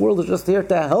in this world is just here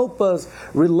to help us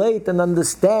relate and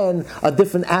understand a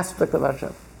different aspect of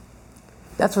Hashem.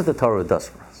 That's what the Torah does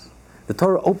for us. The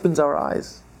Torah opens our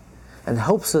eyes and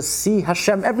helps us see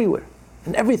Hashem everywhere,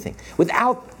 in everything,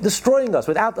 without destroying us,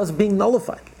 without us being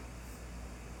nullified.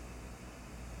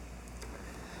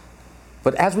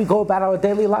 But as we go about our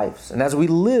daily lives, and as we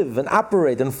live and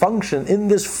operate and function in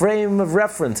this frame of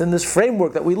reference, in this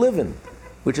framework that we live in,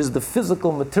 which is the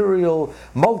physical, material,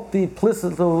 multiple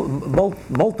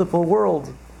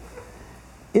world,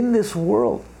 in this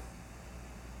world,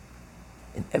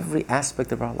 in every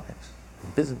aspect of our lives, in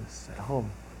business, at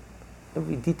home,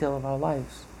 every detail of our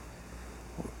lives,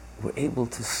 we're able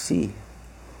to see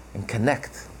and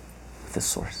connect with the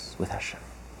source, with Hashem.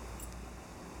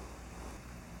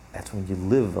 That's when you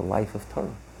live a life of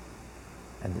Torah.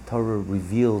 And the Torah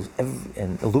reveals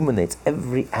and illuminates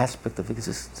every aspect of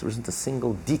existence. There isn't a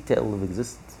single detail of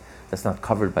existence that's not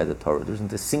covered by the Torah. There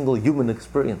isn't a single human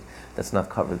experience that's not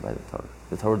covered by the Torah.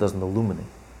 The Torah doesn't illuminate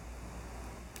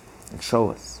and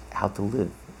show us how to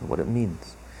live and what it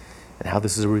means, and how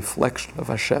this is a reflection of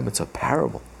Hashem. It's a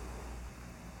parable.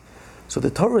 So the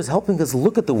Torah is helping us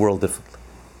look at the world differently.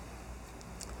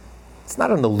 It's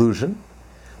not an illusion,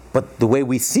 but the way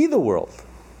we see the world,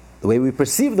 the way we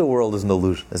perceive the world is an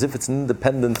illusion, as if it's an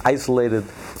independent, isolated,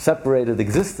 separated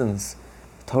existence.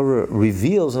 The Torah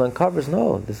reveals and uncovers,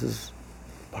 no, this is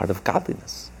part of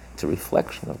godliness. It's a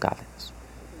reflection of godliness.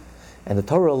 And the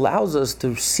Torah allows us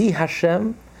to see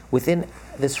Hashem within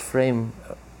this framework.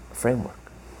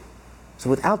 So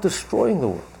without destroying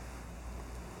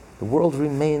the world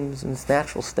remains in its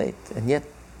natural state, and yet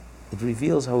it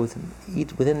reveals how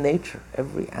within nature,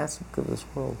 every aspect of this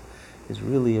world is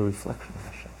really a reflection of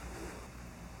Hashem.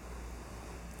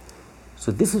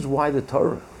 So this is why the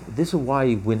Torah, this is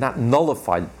why we're not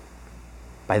nullified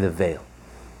by the veil,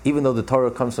 even though the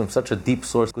Torah comes from such a deep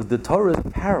source, because the Torah is a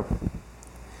parable.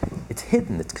 It's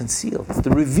hidden, it's concealed. It's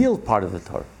the revealed part of the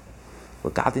Torah,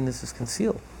 where godliness is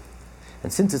concealed.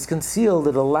 And since it's concealed,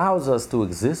 it allows us to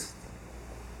exist,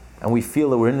 and we feel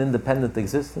that we're in independent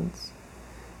existence,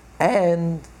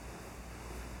 and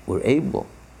we're able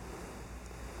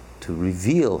to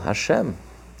reveal Hashem,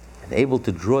 and able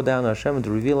to draw down Hashem and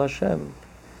to reveal Hashem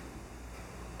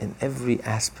in every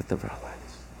aspect of our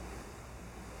lives.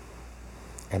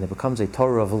 And it becomes a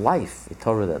Torah of life, a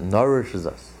Torah that nourishes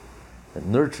us, that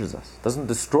nurtures us, doesn't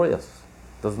destroy us,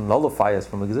 doesn't nullify us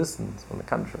from existence. On the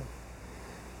contrary,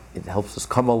 it helps us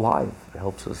come alive, it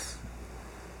helps us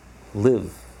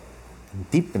live and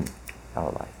deepen our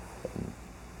life, and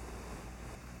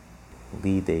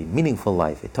lead a meaningful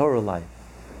life, a Torah life,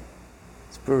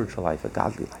 spiritual life, a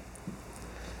godly life.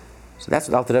 So that's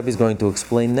what Alter Rebbe is going to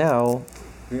explain now.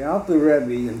 The Alter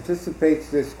Rebbe anticipates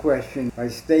this question by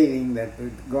stating that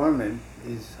the garment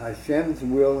is Hashem's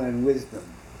will and wisdom,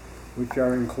 which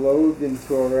are enclosed in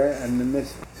Torah and the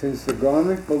mitzvah. Since the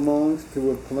garment belongs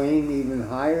to a plane even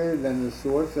higher than the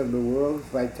source of the world's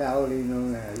vitality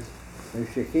known as the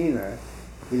Shekhinah,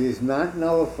 it is not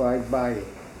nullified by it.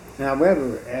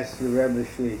 However, asks the Rebbe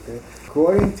Shlita,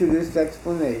 according to this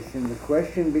explanation, the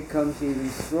question becomes even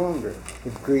stronger.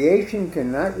 If creation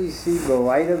cannot receive the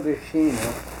light of the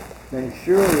Shekhinah, then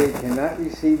surely it cannot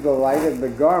receive the light of the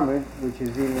garment, which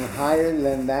is even higher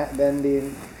than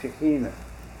the Shekhinah.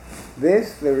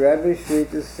 This, the Rebbe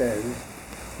Shlita says,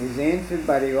 is answered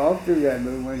by the Alter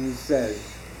Rebbe when he says,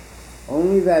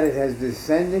 only that it has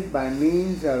descended by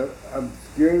means of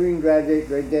obscuring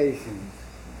gradations.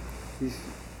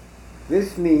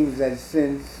 This means that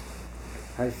since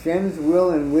Hashem's will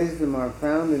and wisdom are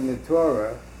found in the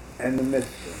Torah and the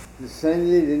mitzvah,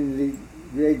 descended in the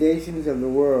gradations of the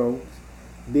world,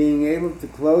 being able to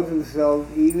clothe themselves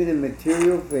even in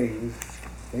material things,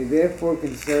 they therefore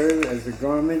can serve as a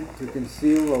garment to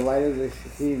conceal the light of the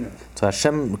Shekhinah. So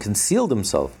Hashem concealed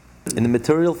himself in the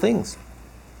material things.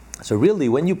 So really,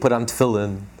 when you put on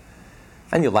tefillin,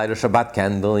 and you light a Shabbat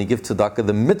candle, and you give tzedakah,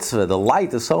 the mitzvah, the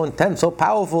light is so intense, so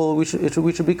powerful, we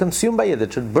should be consumed by it.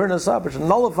 It should burn us up, it should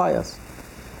nullify us.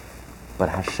 But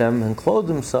Hashem enclosed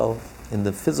himself in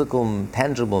the physical,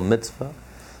 tangible mitzvah,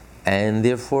 and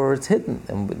therefore it's hidden,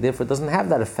 and therefore it doesn't have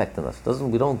that effect on us.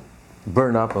 We don't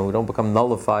burn up and we don't become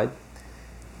nullified.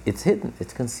 It's hidden,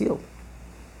 it's concealed.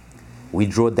 We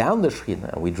draw down the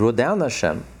Shekhinah, we draw down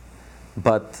Hashem,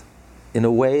 but in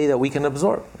a way that we can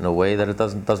absorb, in a way that it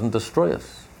doesn't destroy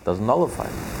us. It doesn't nullify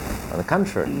it. On the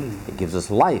contrary, it gives us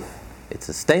life. It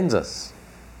sustains us.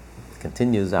 It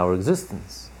continues our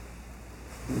existence.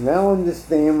 Now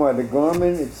understand why the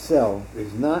garment itself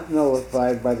is not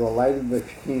nullified by the light of the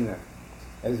Shekhinah,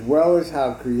 as well as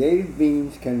how created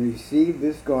beings can receive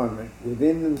this garment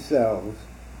within themselves,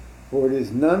 for it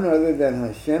is none other than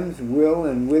Hashem's will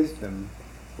and wisdom,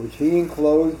 which he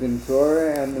enclosed in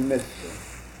Torah and the Mitzvah,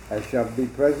 as shall be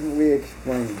presently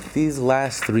explained. These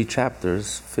last three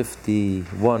chapters,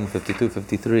 51, 52,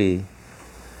 53,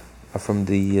 are from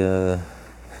the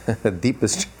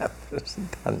deepest chapters in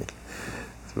Tanya.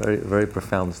 It's very, very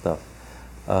profound stuff.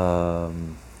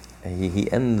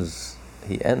 He ends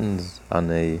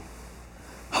on a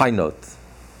high note.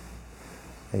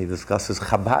 He discusses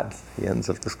Chabad. He ends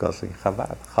up discussing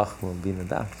Chabad, Chachma, Bina,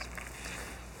 Das,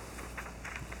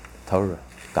 Torah,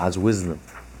 God's wisdom,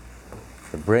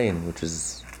 the brain, which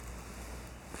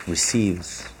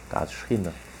receives God's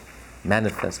Shekhinah,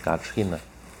 manifests God's Shekhinah.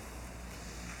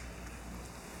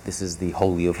 This is the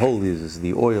Holy of Holies. This is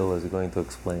the oil, as we're going to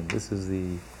explain. This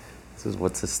is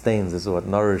what sustains. This is what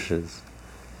nourishes.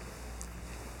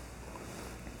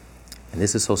 And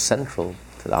this is so central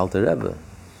to the Alter Rebbe,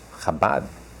 Chabad.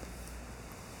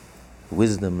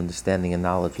 Wisdom, understanding, and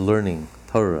knowledge, learning,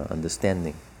 Torah,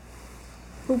 understanding.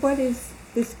 For what is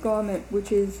this garment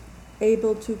which is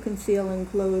able to conceal and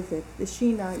clothe it? The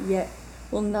Shina yet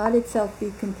will not itself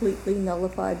be completely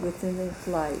nullified within its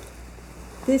light.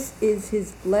 This is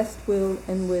his blessed will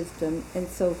and wisdom, and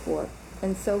so forth,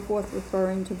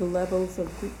 referring to the levels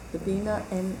of the Bina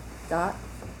and Dat,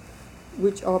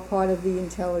 which are part of the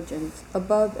intelligence,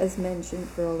 above as mentioned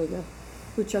earlier,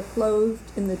 which are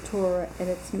clothed in the Torah and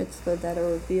its mitzvah that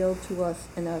are revealed to us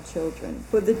and our children.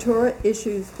 For the Torah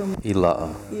issues from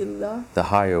Ilah, the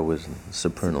higher wisdom,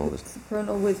 supernal wisdom.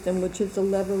 Supernal wisdom, which is the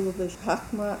level of the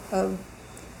Chachma of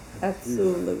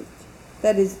Absolute,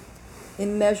 that is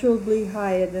immeasurably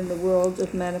higher than the world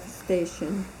of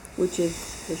manifestation, which is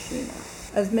the Shina.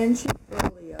 As mentioned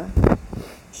earlier,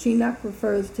 Shinak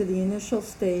refers to the initial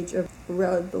stage of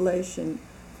revelation,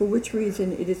 for which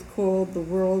reason it is called the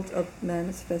world of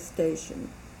manifestation.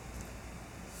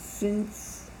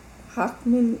 Since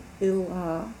Chachman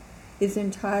Ilah is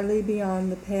entirely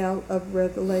beyond the pale of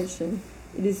revelation,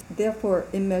 it is therefore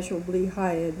immeasurably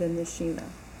higher than the Shina.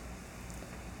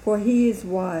 For he is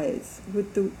wise,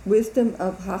 with the wisdom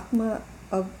of Chachma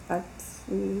of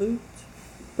Absolute,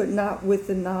 but not with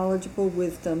the knowledgeable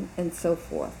wisdom, and so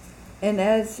forth. And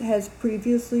as has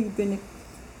previously been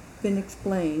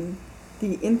explained,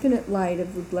 the infinite light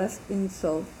of the blessed Ein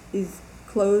Sof is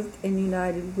clothed and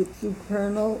united with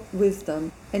supernal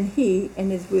wisdom, and he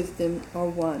and his wisdom are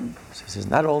one. So this is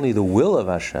not only the will of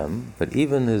Hashem, but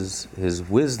even his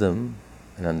wisdom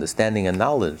and understanding and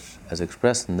knowledge, as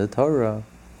expressed in the Torah.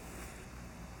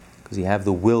 Because you have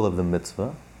the will of the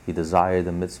mitzvah, you desire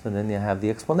the mitzvah, and then you have the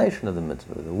explanation of the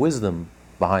mitzvah, the wisdom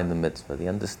behind the mitzvah, the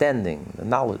understanding, the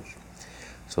knowledge.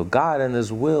 So God and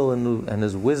his will and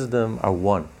his wisdom are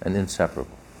one and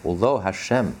inseparable. Although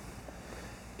Hashem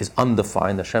is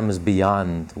undefined, Hashem is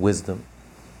beyond wisdom,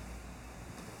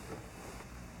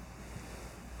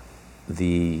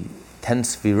 the 10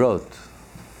 Sfirot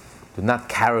do not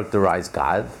characterize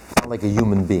God, not like a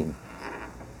human being,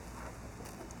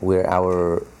 where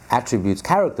our attributes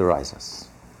characterize us.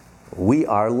 We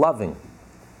are loving.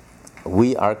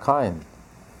 We are kind.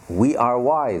 We are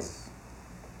wise.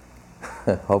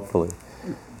 Hopefully.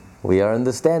 We are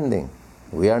understanding.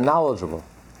 We are knowledgeable.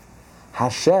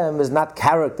 Hashem is not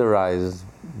characterized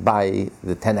by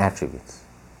the 10 attributes.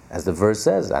 As the verse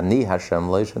says, Ani Hashem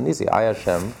lo shanisi. I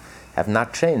Hashem have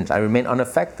not changed. I remain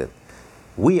unaffected.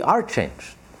 We are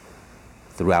changed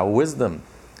through our wisdom,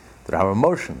 through our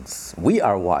emotions. We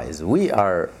are wise. We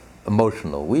are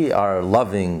emotional. We are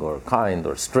loving or kind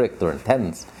or strict or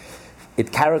intense.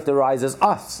 It characterizes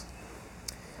us.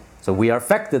 So we are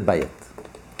affected by it.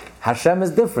 Hashem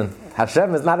is different.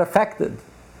 Hashem is not affected.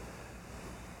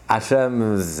 Hashem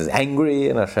is angry,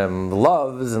 and Hashem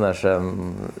loves, and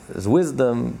Hashem is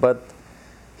wisdom, but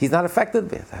he's not affected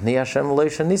by it. Ani Hashem lo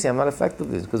shanisi. I'm not affected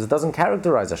by it because it doesn't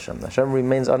characterize Hashem. Hashem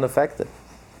remains unaffected.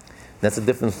 That's the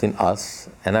difference between us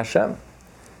and Hashem.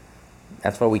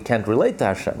 That's why we can't relate to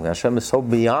Hashem. Hashem is so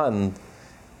beyond.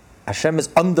 Hashem is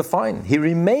undefined. He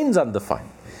remains undefined.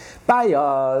 By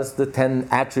us, the 10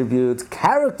 attributes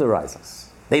characterize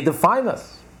us. They define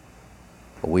us.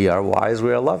 We are wise,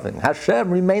 we are loving.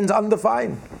 Hashem remains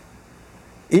undefined.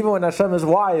 Even when Hashem is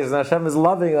wise, and Hashem is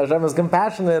loving, and Hashem is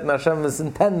compassionate, and Hashem is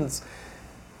intense,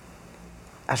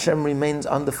 Hashem remains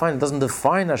undefined. It doesn't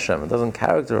define Hashem. It doesn't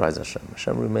characterize Hashem.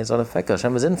 Hashem remains unaffected.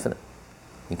 Hashem is infinite.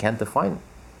 You can't define it.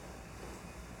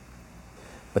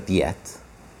 But yet,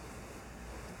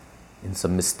 in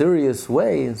some mysterious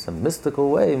way, in some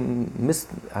mystical way,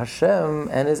 Hashem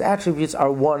and His attributes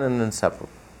are one and inseparable.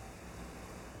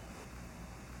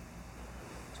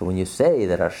 So when you say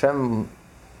that Hashem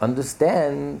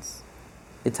understands,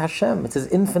 it's Hashem, it's His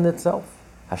infinite self.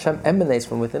 Hashem emanates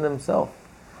from within Himself.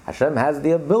 Hashem has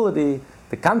the ability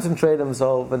to concentrate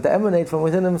Himself and to emanate from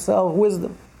within Himself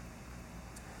wisdom.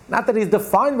 Not that He's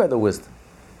defined by the wisdom,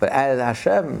 but as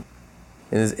Hashem,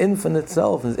 in His infinite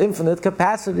self, His infinite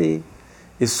capacity,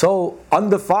 is so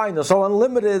undefined or so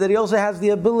unlimited that He also has the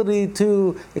ability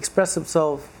to express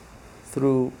Himself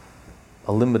through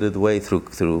a limited way,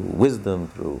 through wisdom,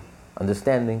 through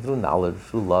understanding, through knowledge,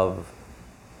 through love,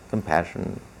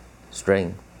 compassion,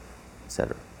 strength,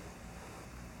 etc.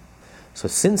 So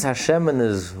since Hashem and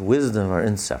His wisdom are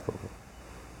inseparable,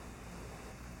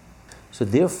 so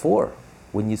therefore,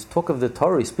 when you talk of the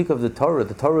Torah, you speak of the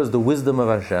Torah is the wisdom of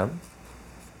Hashem.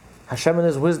 Hashem and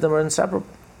His wisdom are inseparable.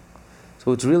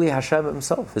 So it's really Hashem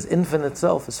Himself, His infinite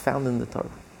self is found in the Torah.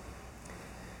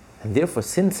 And therefore,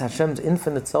 since Hashem's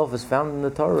infinite self is found in the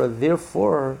Torah,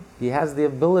 therefore, He has the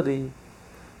ability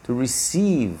to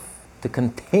receive, to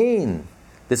contain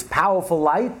this powerful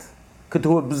light,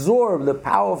 to absorb the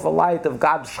powerful light of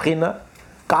God's Shekhinah,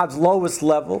 God's lowest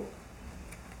level,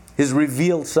 His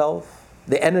revealed self,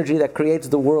 the energy that creates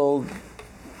the world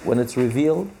when it's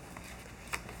revealed.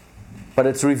 But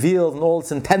it's revealed in all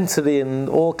its intensity and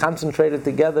all concentrated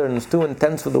together, and it's too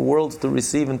intense for the worlds to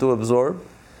receive and to absorb.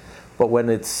 But when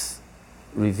it's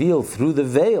revealed through the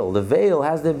veil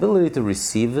has the ability to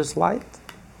receive this light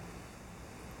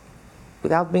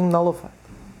without being nullified,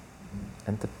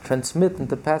 and to transmit and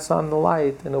to pass on the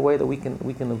light in a way that we can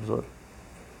absorb.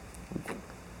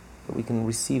 That we can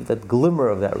receive that glimmer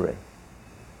of that ray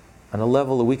on a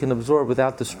level that we can absorb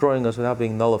without destroying us, without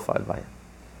being nullified by it.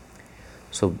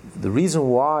 So the reason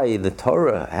why the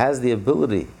Torah has the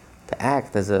ability to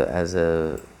act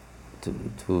to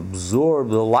absorb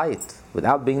the light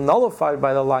without being nullified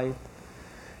by the light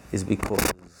is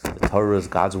because the Torah is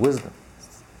God's wisdom.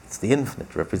 It's the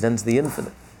infinite, represents the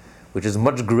infinite, which is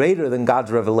much greater than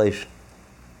God's revelation,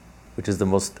 which is the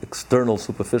most external,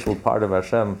 superficial part of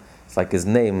Hashem. It's like His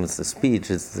name, it's the speech,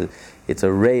 it's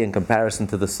a ray in comparison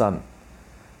to the sun.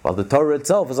 While the Torah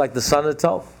itself is like the sun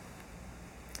itself.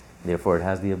 Therefore, it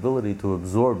has the ability to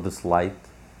absorb this light,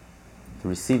 to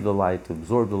receive the light, to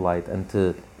absorb the light, and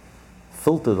to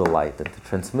filter the light, and to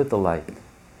transmit the light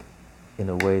in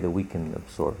a way that we can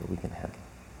absorb, that we can handle.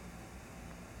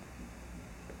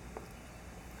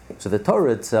 So the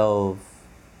Torah itself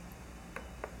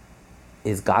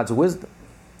is God's wisdom,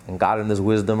 and God and His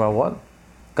wisdom are one.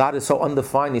 God is so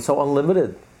undefined, He's so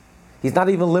unlimited. He's not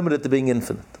even limited to being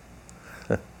infinite.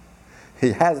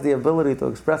 He has the ability to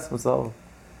express Himself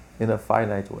in a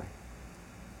finite way.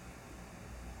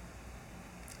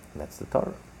 And that's the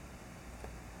Torah.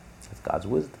 That's God's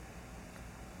wisdom.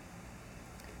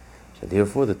 So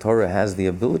therefore the Torah has the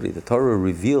ability, the Torah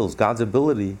reveals God's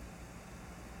ability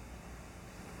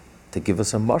to give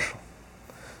us a mashal,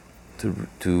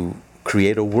 to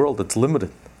create a world that's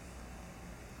limited.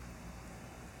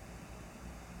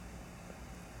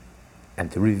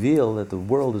 And to reveal that the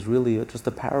world is really just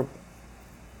a parable.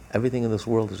 Everything in this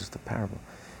world is just a parable.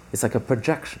 It's like a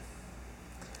projection.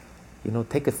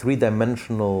 Take a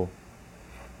three-dimensional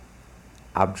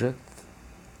object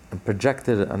and project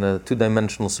it on a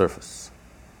two-dimensional surface.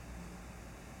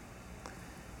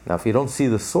 Now, if you don't see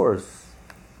the source,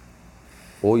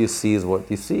 all you see is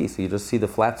what you see. So you just see the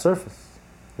flat surface.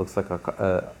 Looks like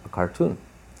a cartoon.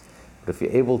 But if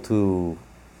you're able to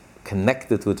connect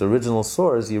it to its original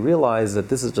source, you realize that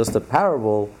this is just a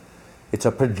parable. It's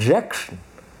a projection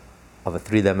of a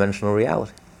three-dimensional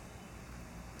reality.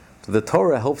 So the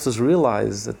Torah helps us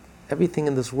realize that everything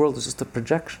in this world is just a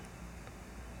projection.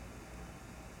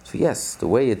 So yes, the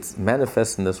way it's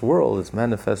manifest in this world, it's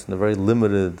manifest in a very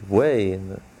limited way.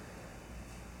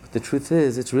 But the truth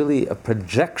is, it's really a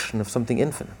projection of something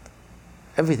infinite.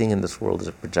 Everything in this world is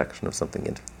a projection of something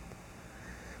infinite.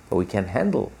 But we can't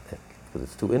handle it because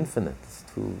it's too infinite, it's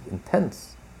too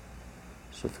intense.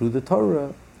 So through the Torah,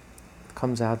 it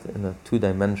comes out in a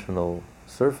two-dimensional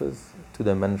surface,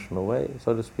 two-dimensional way,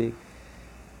 so to speak,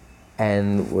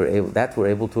 and we're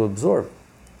able to absorb.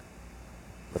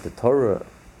 But the Torah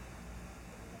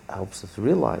helps us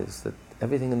realize that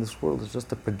everything in this world is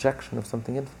just a projection of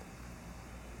something infinite.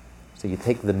 So you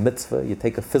take the mitzvah, you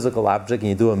take a physical object and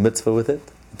you do a mitzvah with it.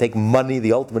 You take money,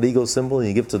 the ultimate ego symbol, and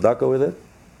you give tzedakah with it.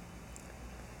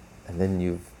 And then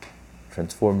you've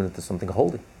transformed it into something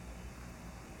holy.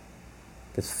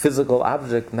 This physical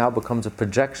object now becomes a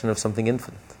projection of something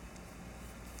infinite.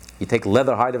 You take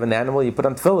leather hide of an animal, you put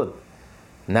on tefillin.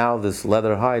 Now this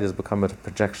leather hide has become a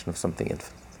projection of something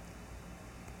infinite.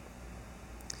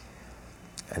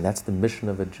 And that's the mission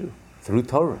of a Jew, through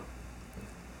Torah.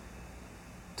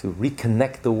 To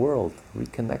reconnect the world,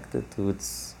 reconnect it to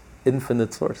its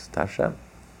infinite source, to Hashem.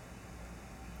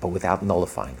 But without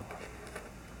nullifying the world.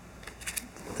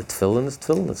 The tefillin is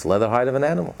tefillin, it's leather hide of an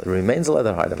animal. It remains a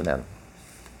leather hide of an animal.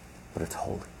 But it's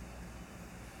holy.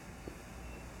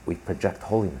 We project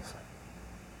holiness.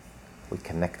 We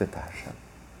connect it to Hashem.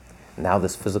 Now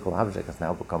this physical object has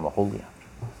now become a holy object,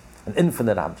 an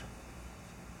infinite object,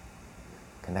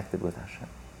 connected with Hashem.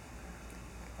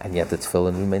 And yet the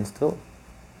tefillin remains tefillin.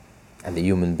 And the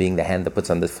human being, the hand that puts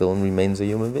on the tefillin, remains a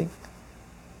human being,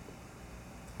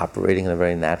 operating on a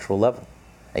very natural level.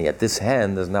 And yet this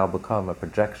hand has now become a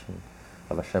projection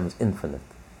of Hashem's infinite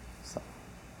self.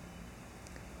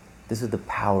 This is the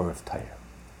power of Torah.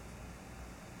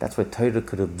 That's why Torah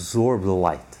could absorb the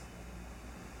light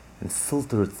and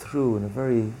filter it through in a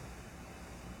very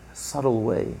subtle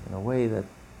way, in a way that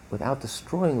without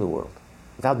destroying the world,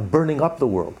 without burning up the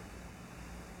world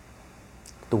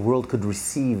could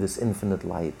receive this infinite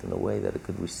light in a way that it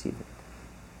could receive it.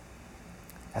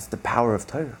 That's the power of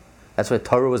Torah. That's why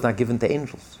Torah was not given to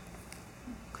angels.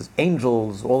 Because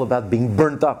angels are all about being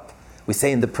burnt up. We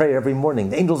say in the prayer every morning,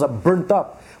 the angels are burnt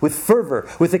up with fervor,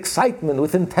 with excitement,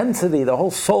 with intensity. The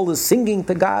whole soul is singing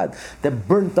to God. They're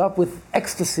burnt up with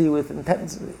ecstasy, with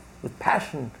intensity, with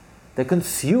passion. They're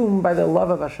consumed by the love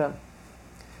of Hashem.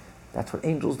 That's what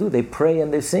angels do. They pray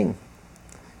and they sing.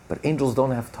 But angels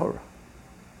don't have Torah.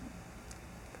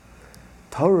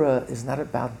 Torah is not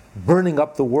about burning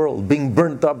up the world, being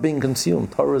burnt up, being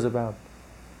consumed. Torah is about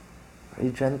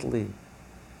very gently,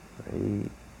 very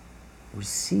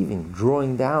receiving,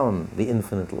 drawing down the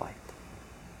infinite light.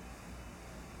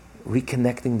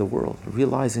 Reconnecting the world,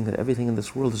 realizing that everything in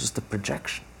this world is just a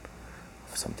projection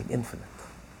of something infinite.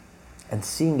 And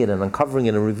seeing it and uncovering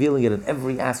it and revealing it in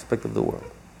every aspect of the world.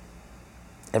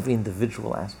 Every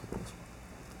individual aspect of this world.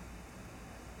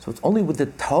 So it's only with the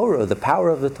Torah, the power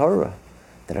of the Torah,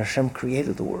 that Hashem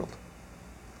created the world.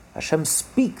 Hashem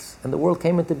speaks, and the world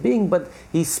came into being, but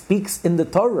He speaks in the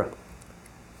Torah.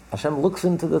 Hashem looks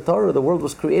into the Torah. The world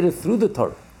was created through the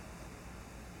Torah.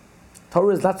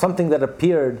 Torah is not something that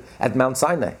appeared at Mount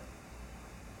Sinai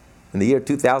in the year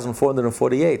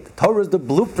 2448. The Torah is the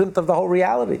blueprint of the whole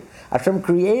reality. Hashem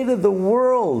created the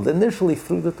world initially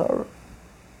through the Torah.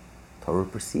 Torah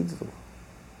precedes the world.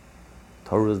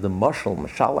 Torah is the mashal,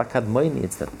 mashal akadmaini.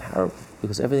 It's that parable.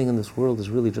 Because everything in this world is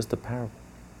really just a parable.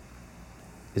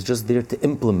 It's just there to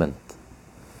implement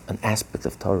an aspect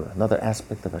of Torah, another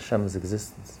aspect of Hashem's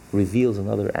existence. Reveals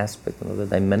another aspect, another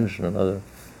dimension, another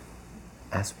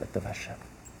aspect of Hashem.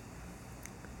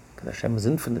 Because Hashem is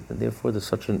infinite, and therefore there's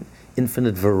such an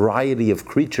infinite variety of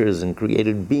creatures and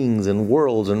created beings and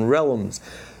worlds and realms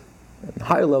and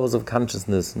higher levels of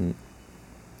consciousness, and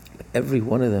every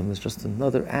one of them is just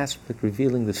another aspect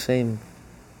revealing the same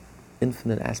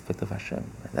infinite aspect of Hashem.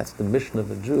 And that's the mission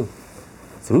of a Jew,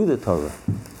 through the Torah,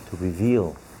 to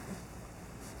reveal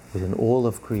within all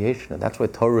of creation. And that's why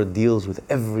Torah deals with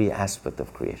every aspect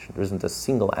of creation. There isn't a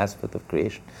single aspect of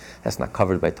creation that's not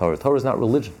covered by Torah. Torah is not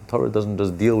religion. Torah doesn't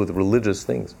just deal with religious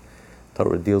things.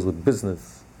 Torah deals with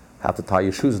business, how to tie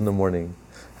your shoes in the morning,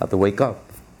 how to wake up,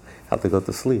 how to go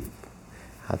to sleep,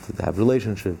 how to have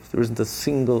relationships. There isn't a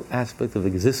single aspect of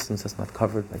existence that's not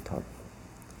covered by Torah.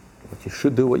 What you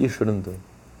should do, what you shouldn't do.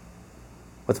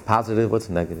 What's positive, what's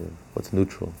negative, what's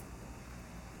neutral.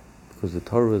 Because the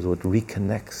Torah is what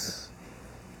reconnects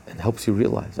and helps you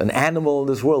realize. An animal in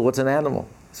this world, what's an animal?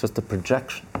 It's just a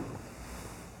projection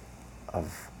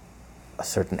of a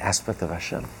certain aspect of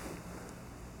Hashem,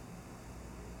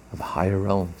 of higher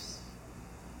realms,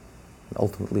 and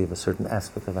ultimately of a certain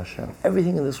aspect of Hashem.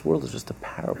 Everything in this world is just a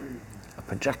parable, a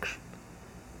projection,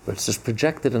 where it's just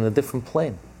projected in a different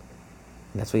plane.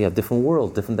 And that's why you have different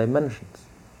worlds, different dimensions.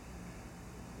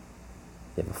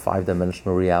 You have a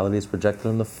 5-dimensional reality is projected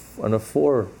on a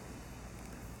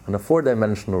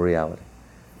 4-dimensional reality.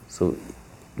 So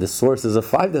the source is a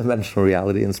 5-dimensional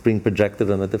reality and it's being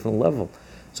projected on a different level.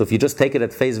 So if you just take it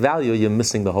at face value, you're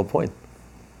missing the whole point.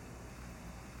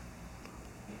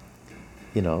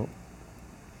 You know,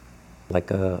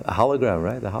 like a hologram,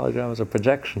 right? The hologram is a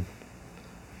projection.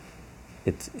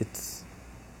 It's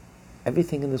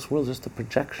everything in this world is just a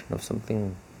projection of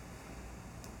something.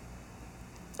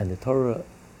 And the Torah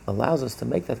allows us to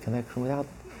make that connection without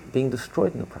being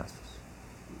destroyed in the process.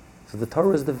 So the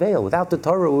Torah is the veil. Without the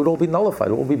Torah, it would all be nullified.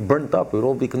 It would all be burnt up. It would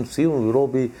all be consumed. It would all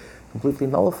be completely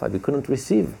nullified. We couldn't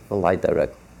receive the light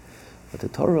directly. But the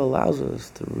Torah allows us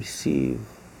to receive,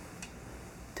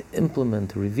 to to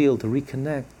implement, to reveal, to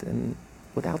reconnect, and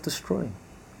without destroying.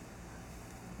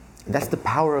 And that's the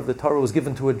power of the Torah was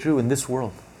given to a Jew in this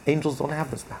world. Angels don't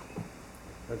have this power.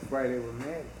 That's why they were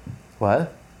mad.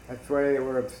 What? That's why they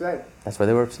were upset. That's why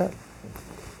they were upset.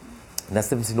 And that's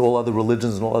the difference in all other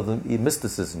religions and all other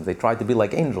mysticisms. They try to be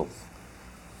like angels.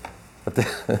 But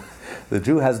the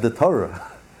Jew has the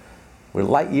Torah. We're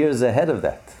light years ahead of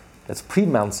that. That's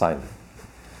pre-Mount Sinai.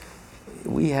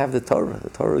 We have the Torah. The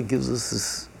Torah gives us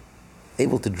this,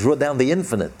 able to draw down the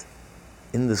infinite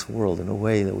in this world in a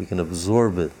way that we can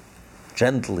absorb it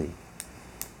gently,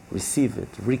 receive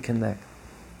it, reconnect.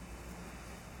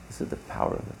 This is the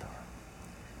power of the Torah.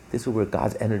 This is where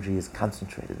God's energy is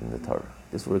concentrated in the Torah.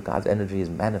 This is where God's energy is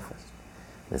manifest.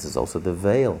 This is also the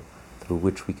veil through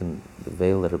which we can, the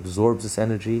veil that absorbs this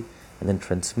energy and then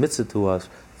transmits it to us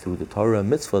through the Torah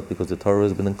and mitzvot, because the Torah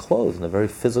has been enclosed in a very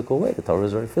physical way. The Torah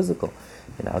is very physical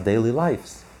in our daily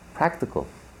lives, practical,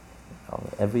 our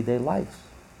everyday lives.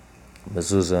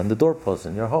 Mezuzah on the doorpost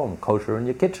in your home, kosher in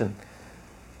your kitchen,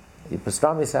 your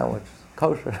pastrami sandwich,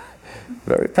 kosher,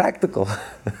 very practical.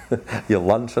 Your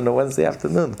lunch on a Wednesday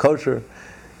afternoon, kosher.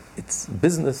 It's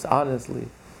business, honestly,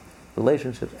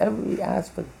 relationships, every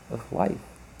aspect of life.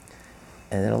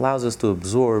 And it allows us to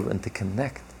absorb and to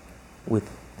connect with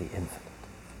the infinite.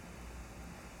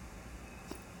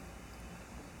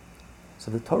 So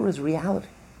the Torah is reality.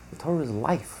 The Torah is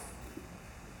life.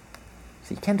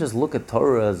 So you can't just look at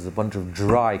Torah as a bunch of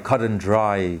dry, cut and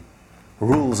dry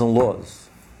rules and laws.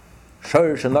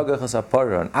 Shorish and nagachas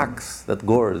apara, an axe that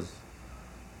gores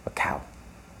a cow.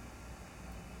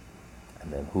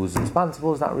 And then who's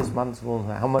responsible, who's not responsible,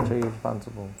 how much are you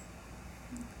responsible?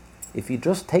 If you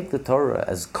just take the Torah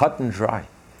as cut and dry,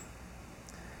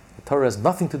 the Torah has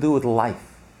nothing to do with life.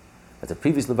 As the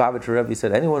previous Lubavitcher Rebbe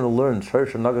said, anyone who learns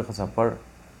Shorish and nagachas apara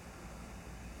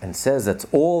and says that's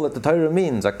all that the Torah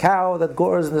means, a cow that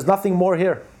gores and there's nothing more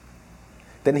here,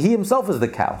 then he himself is the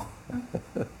cow.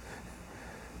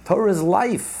 Torah is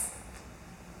life.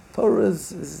 Torah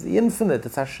is the infinite,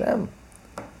 it's Hashem.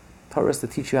 Torah is to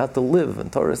teach you how to live,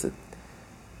 and Torah is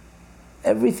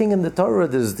everything in the Torah.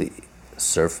 There's the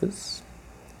surface,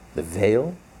 the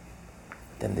veil,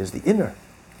 then there's the inner,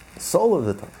 the soul of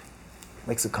the Torah.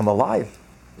 Makes it come alive.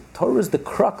 Torah is the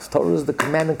crux. Torah is the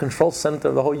command and control center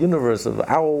of the whole universe, of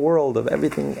our world, of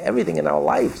everything in our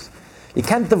lives. You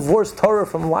can't divorce Torah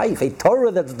from life. A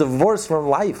Torah that's divorced from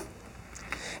life,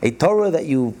 a Torah that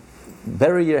you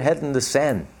bury your head in the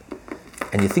sand,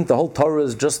 and you think the whole Torah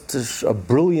is just a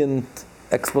brilliant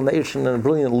explanation and a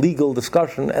brilliant legal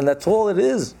discussion, and that's all it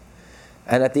is.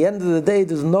 And at the end of the day,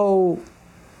 there's no,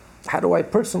 how do I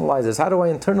personalize this? How do I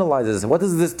internalize this? What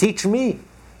does this teach me?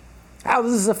 How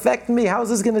does this affect me? How is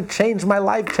this going to change my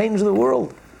life, change the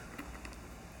world?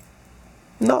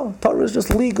 No, Torah is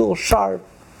just legal, sharp.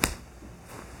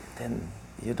 Then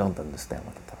you don't understand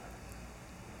what the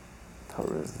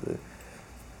Torah is.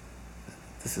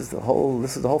 This is the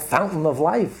whole fountain of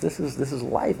life. This is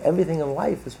life. Everything in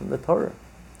life is from the Torah.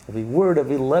 Every word,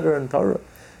 every letter in Torah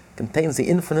contains the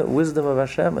infinite wisdom of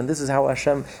Hashem, and this is how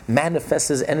Hashem manifests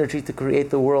His energy to create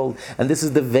the world. And this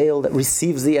is the veil that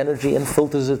receives the energy and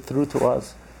filters it through to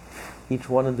us, each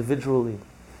one individually.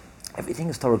 Everything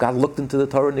is Torah. God looked into the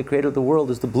Torah and He created the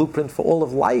world as the blueprint for all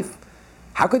of life.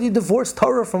 How could you divorce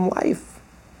Torah from life?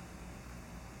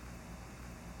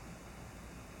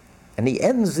 And He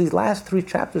ends these last 3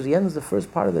 chapters, He ends the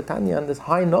first part of the Tanya on this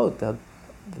high note, the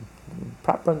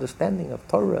proper understanding of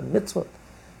Torah and mitzvot.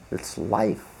 It's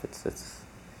life. It's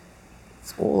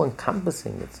all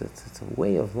encompassing. It's a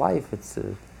way of life. This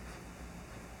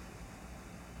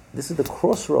is the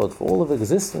crossroad for all of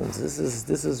existence. This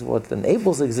is what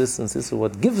enables existence. This is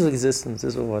what gives existence.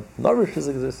 This is what nourishes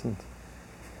existence.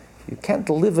 You can't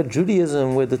live a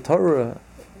Judaism where the Torah,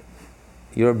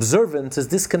 your observance, is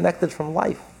disconnected from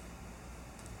life.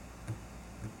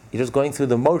 You're just going through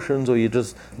the motions, or you're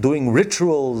just doing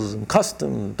rituals and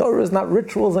customs. Torah is not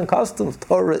rituals and customs.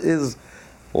 Torah is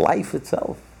life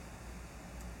itself.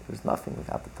 There's nothing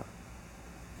without the Torah.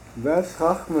 Thus,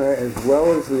 Chachma, as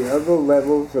well as the other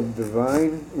levels of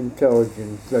divine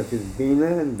intelligence, such as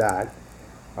Bina and Dat,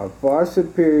 are far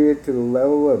superior to the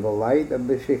level of the light of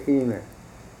the Shekhinah.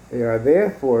 They are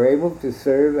therefore able to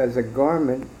serve as a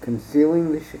garment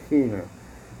concealing the Shekhinah,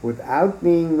 without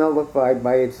being nullified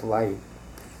by its light.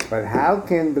 But how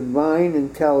can divine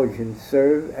intelligence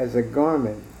serve as a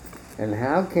garment, and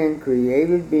how can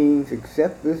created beings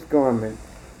accept this garment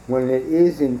when it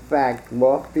is in fact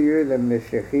loftier than the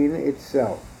Shekhinah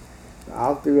itself? The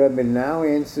Alter Rebbe now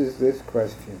answers this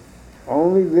question.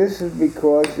 Only this is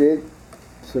because its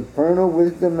supernal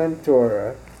wisdom and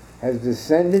Torah has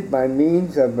descended by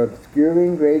means of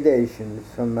obscuring gradations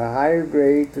from the higher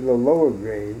grade to the lower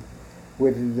grade,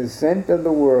 with the descent of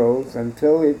the worlds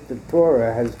until the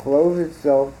Torah has clothed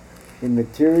itself in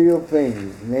material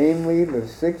things, namely the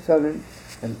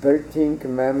 613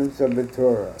 commandments of the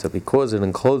Torah. So because it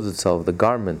enclosed itself, the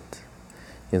garment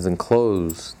is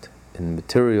enclosed in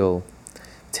material,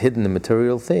 it's hidden in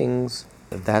material things,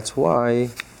 that's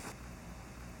why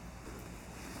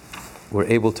we're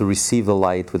able to receive the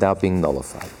light without being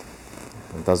nullified.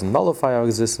 It doesn't nullify our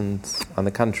existence, on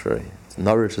the contrary, it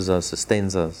nourishes us,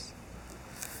 sustains us,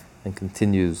 and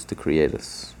continues to create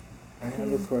us. I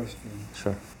have a question.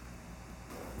 Sure.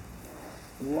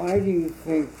 Why do you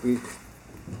think that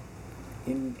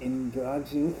in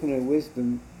God's infinite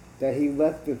wisdom that He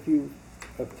left a few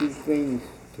things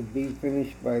to be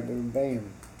finished by the Rebbeim?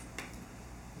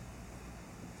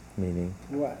 Meaning?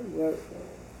 Why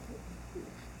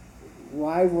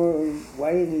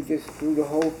didn't He just do the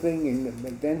whole thing,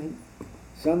 but then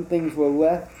some things were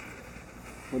left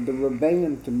with the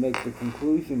Rebbeim to make the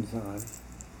conclusions on,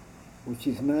 which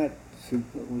is not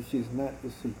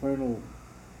the supernal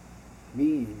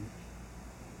being.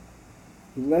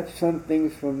 He left some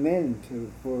things for men,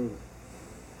 for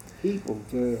people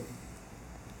to.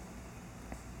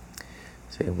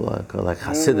 See, like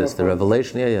Hasidus, the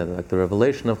revelation, like the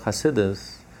revelation of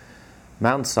Hasidus,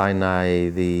 Mount Sinai,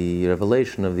 the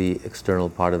revelation of the external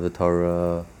part of the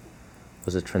Torah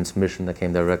was a transmission that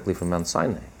came directly from Mount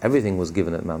Sinai. Everything was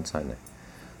given at Mount Sinai.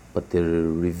 But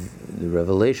the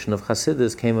revelation of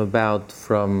Hasidus came about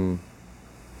from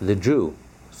the Jew,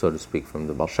 so to speak, from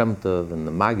the Baal Shem Tov and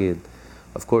the Maggid.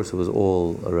 Of course, it was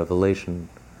all a revelation.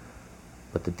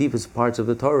 But the deepest parts of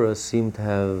the Torah seem to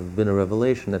have been a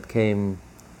revelation that came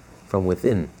from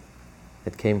within.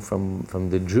 It came from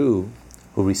the Jew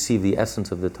who received the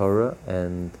essence of the Torah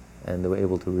and they were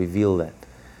able to reveal that.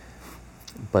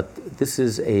 But this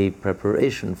is a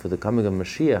preparation for the coming of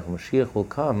Mashiach. Mashiach will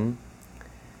come,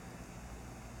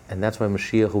 and that's why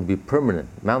Mashiach will be permanent.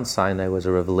 Mount Sinai was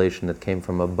a revelation that came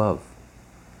from above,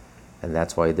 and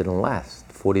that's why it didn't last.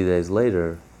 40 days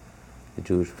later, the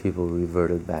Jewish people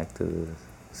reverted back to the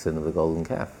sin of the golden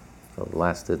calf. So it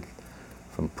lasted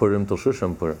from Purim till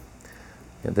Shushan Purim.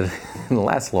 It didn't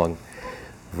last long.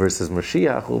 Versus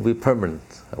Mashiach will be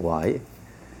permanent. Why?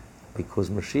 Because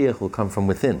Mashiach will come from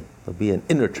within. There'll be an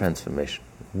inner transformation.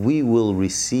 We will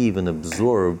receive and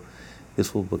absorb.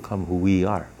 This will become who we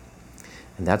are.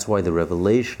 And that's why the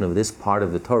revelation of this part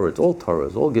of the Torah, it's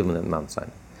all given at Mount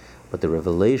Sinai. But the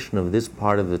revelation of this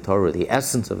part of the Torah, the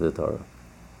essence of the Torah,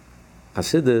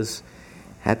 Hasidus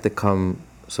had to come,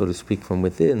 so to speak, from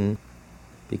within,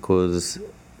 because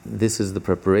this is the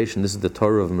preparation, this is the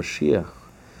Torah of Mashiach,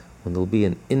 when there'll be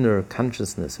an inner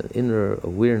consciousness, an inner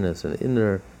awareness,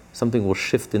 something will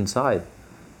shift inside,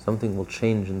 something will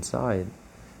change inside,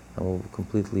 and will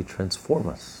completely transform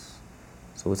us.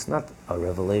 So it's not a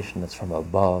revelation that's from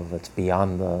above, it's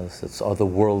beyond us, it's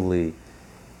otherworldly.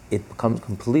 It becomes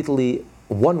completely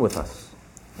one with us.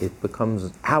 It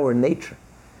becomes our nature.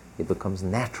 It becomes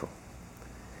natural.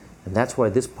 And that's why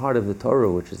this part of the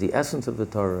Torah, which is the essence of the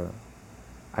Torah,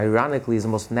 ironically is the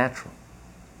most natural.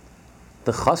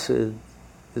 The Chassid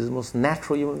is the most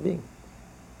natural human being.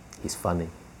 He's funny.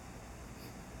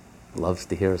 Loves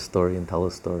to hear a story and tell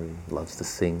a story. Loves to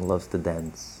sing, loves to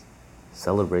dance.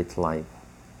 Celebrates life.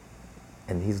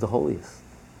 And he's the holiest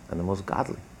and the most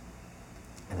godly.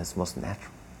 And it's most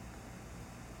natural.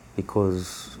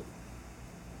 Because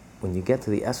when you get to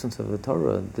the essence of the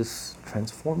Torah, this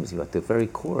transforms you at the very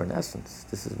core and essence.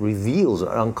 This reveals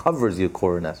or uncovers your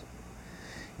core and essence.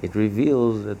 It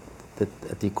reveals that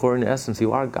at the core and essence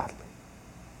you are godly.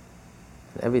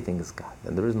 And everything is God.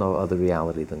 And there is no other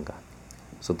reality than God.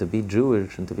 So to be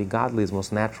Jewish and to be godly is the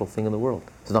most natural thing in the world.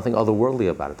 There's nothing otherworldly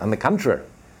about it. On the contrary,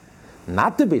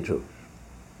 not to be Jewish,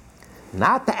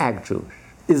 not to act Jewish,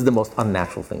 is the most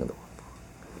unnatural thing in the world.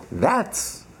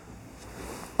 That's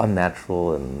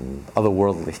unnatural and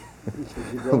otherworldly.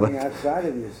 You're going outside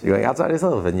of yourself. You're going outside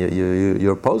yourself, and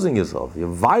you're opposing yourself. You're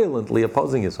violently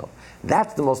opposing yourself.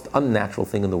 That's the most unnatural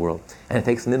thing in the world. And it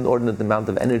takes an inordinate amount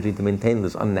of energy to maintain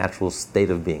this unnatural state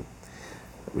of being.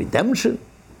 Redemption,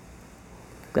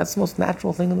 that's the most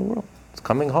natural thing in the world. It's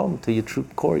coming home to your true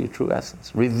core, your true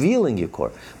essence. Revealing your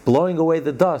core. Blowing away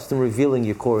the dust and revealing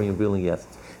your core and revealing your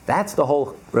essence. That's the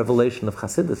whole revelation of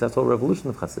Hasidus. That's the whole revolution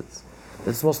of Hasidus.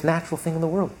 That's the most natural thing in the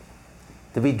world.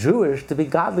 To be Jewish, to be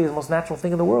godly is the most natural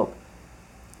thing in the world.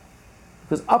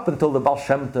 Because up until the Baal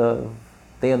Shem Tov,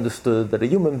 they understood that a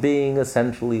human being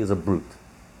essentially is a brute.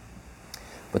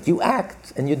 But you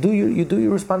act, and you do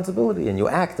your responsibility, and you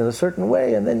act in a certain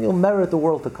way, and then you'll merit the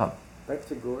world to come.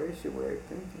 That's a Goyish way of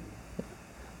thinking.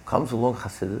 Comes along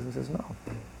Hasidus and says, no,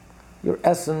 your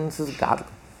essence is godly.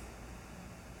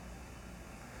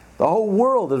 The whole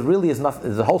world is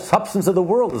nothing. The whole substance of the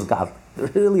world is godly. There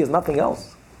really is nothing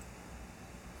else.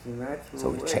 It's a natural So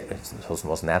way. it's the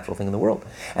most natural thing in the world.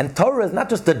 And Torah is not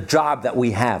just a job that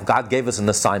we have. God gave us an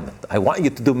assignment. I want you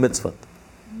to do mitzvot.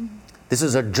 This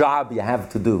is a job you have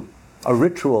to do, a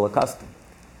ritual, a custom.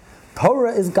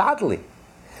 Torah is godly.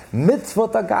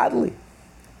 Mitzvot are godly.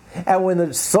 And when a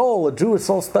Jewish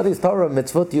soul studies Torah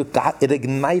mitzvot, it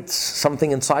ignites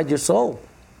something inside your soul.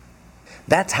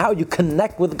 That's how you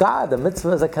connect with God. A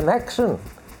mitzvah is a connection.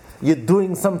 You're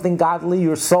doing something godly,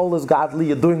 your soul is godly,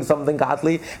 you're doing something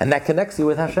godly, and that connects you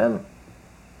with Hashem.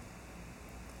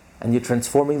 And you're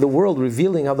transforming the world,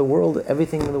 revealing how the world,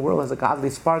 everything in the world has a godly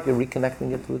spark, you're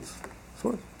reconnecting it to its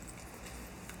source.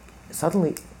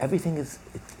 Suddenly, everything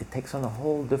it takes on a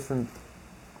whole different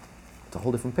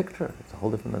picture. It's a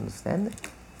whole different understanding.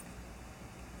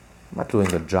 I'm not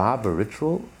doing a job, a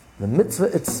ritual. The mitzvah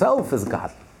itself is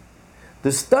godly.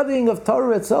 The studying of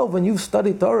Torah itself, when you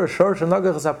study Torah, Shor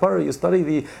Shenagach Zapara, you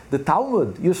study the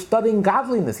Talmud, you're studying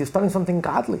godliness, you're studying something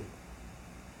godly.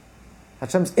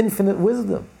 Hashem's infinite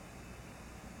wisdom.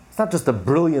 It's not just a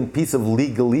brilliant piece of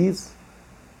legalese,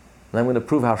 and I'm going to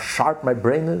prove how sharp my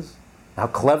brain is, how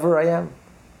clever I am.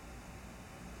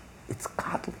 It's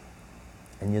godly.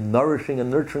 And you're nourishing and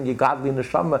nurturing your godly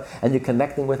neshama, and you're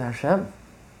connecting with Hashem.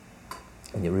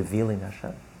 And you're revealing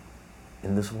Hashem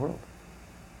in this world.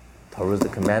 Torah is the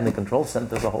command and control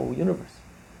center of the whole universe.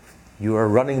 You are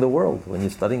running the world when you're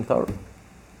studying Torah.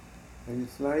 And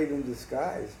it's not even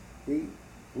disguised.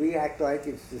 We act like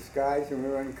it's disguised and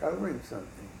we're uncovering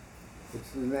something. It's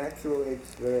the natural,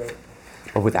 it's the...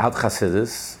 But without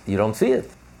Chassidus, you don't see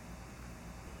it.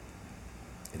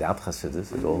 Without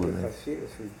Chassidus, it's all in there. Chassidus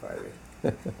required.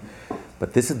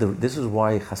 But this is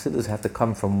why Chassidus had to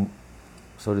come from,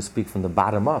 so to speak, from the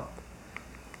bottom up.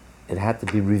 It had to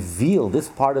be revealed, this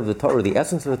part of the Torah, the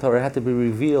essence of the Torah had to be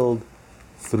revealed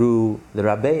through the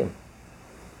Rabbeim.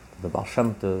 The Baal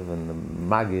Shem Tov and the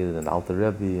Maggid and the Alter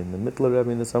Rebbe and the Mittler Rebbe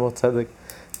and the Tzemach Tzedek,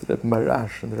 the Rebbe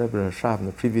Marash and the Rebbe Rashab and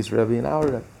the previous Rebbe and our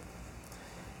Rebbe.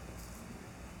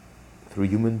 Through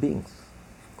human beings.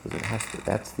 Because it has to,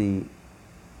 that's the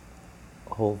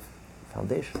whole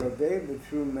foundation. So they're the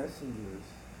true messengers.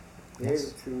 They're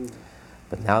Yes. the true...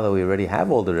 But now that we already have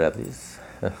all the Rebbes,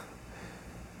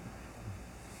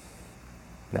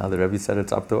 now the Rebbe said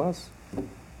it's up to us.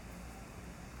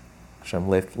 Hashem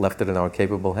left it in our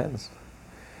capable hands.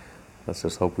 Let's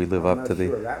just hope we live up to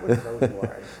sure that was so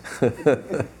wise.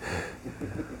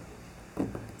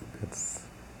 It's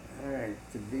All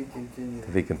right, to be continued.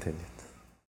 to be continued.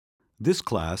 This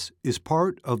class is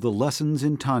part of the Lessons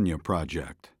in Tanya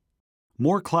project.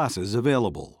 More classes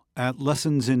available at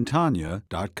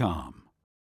lessonsintanya.com.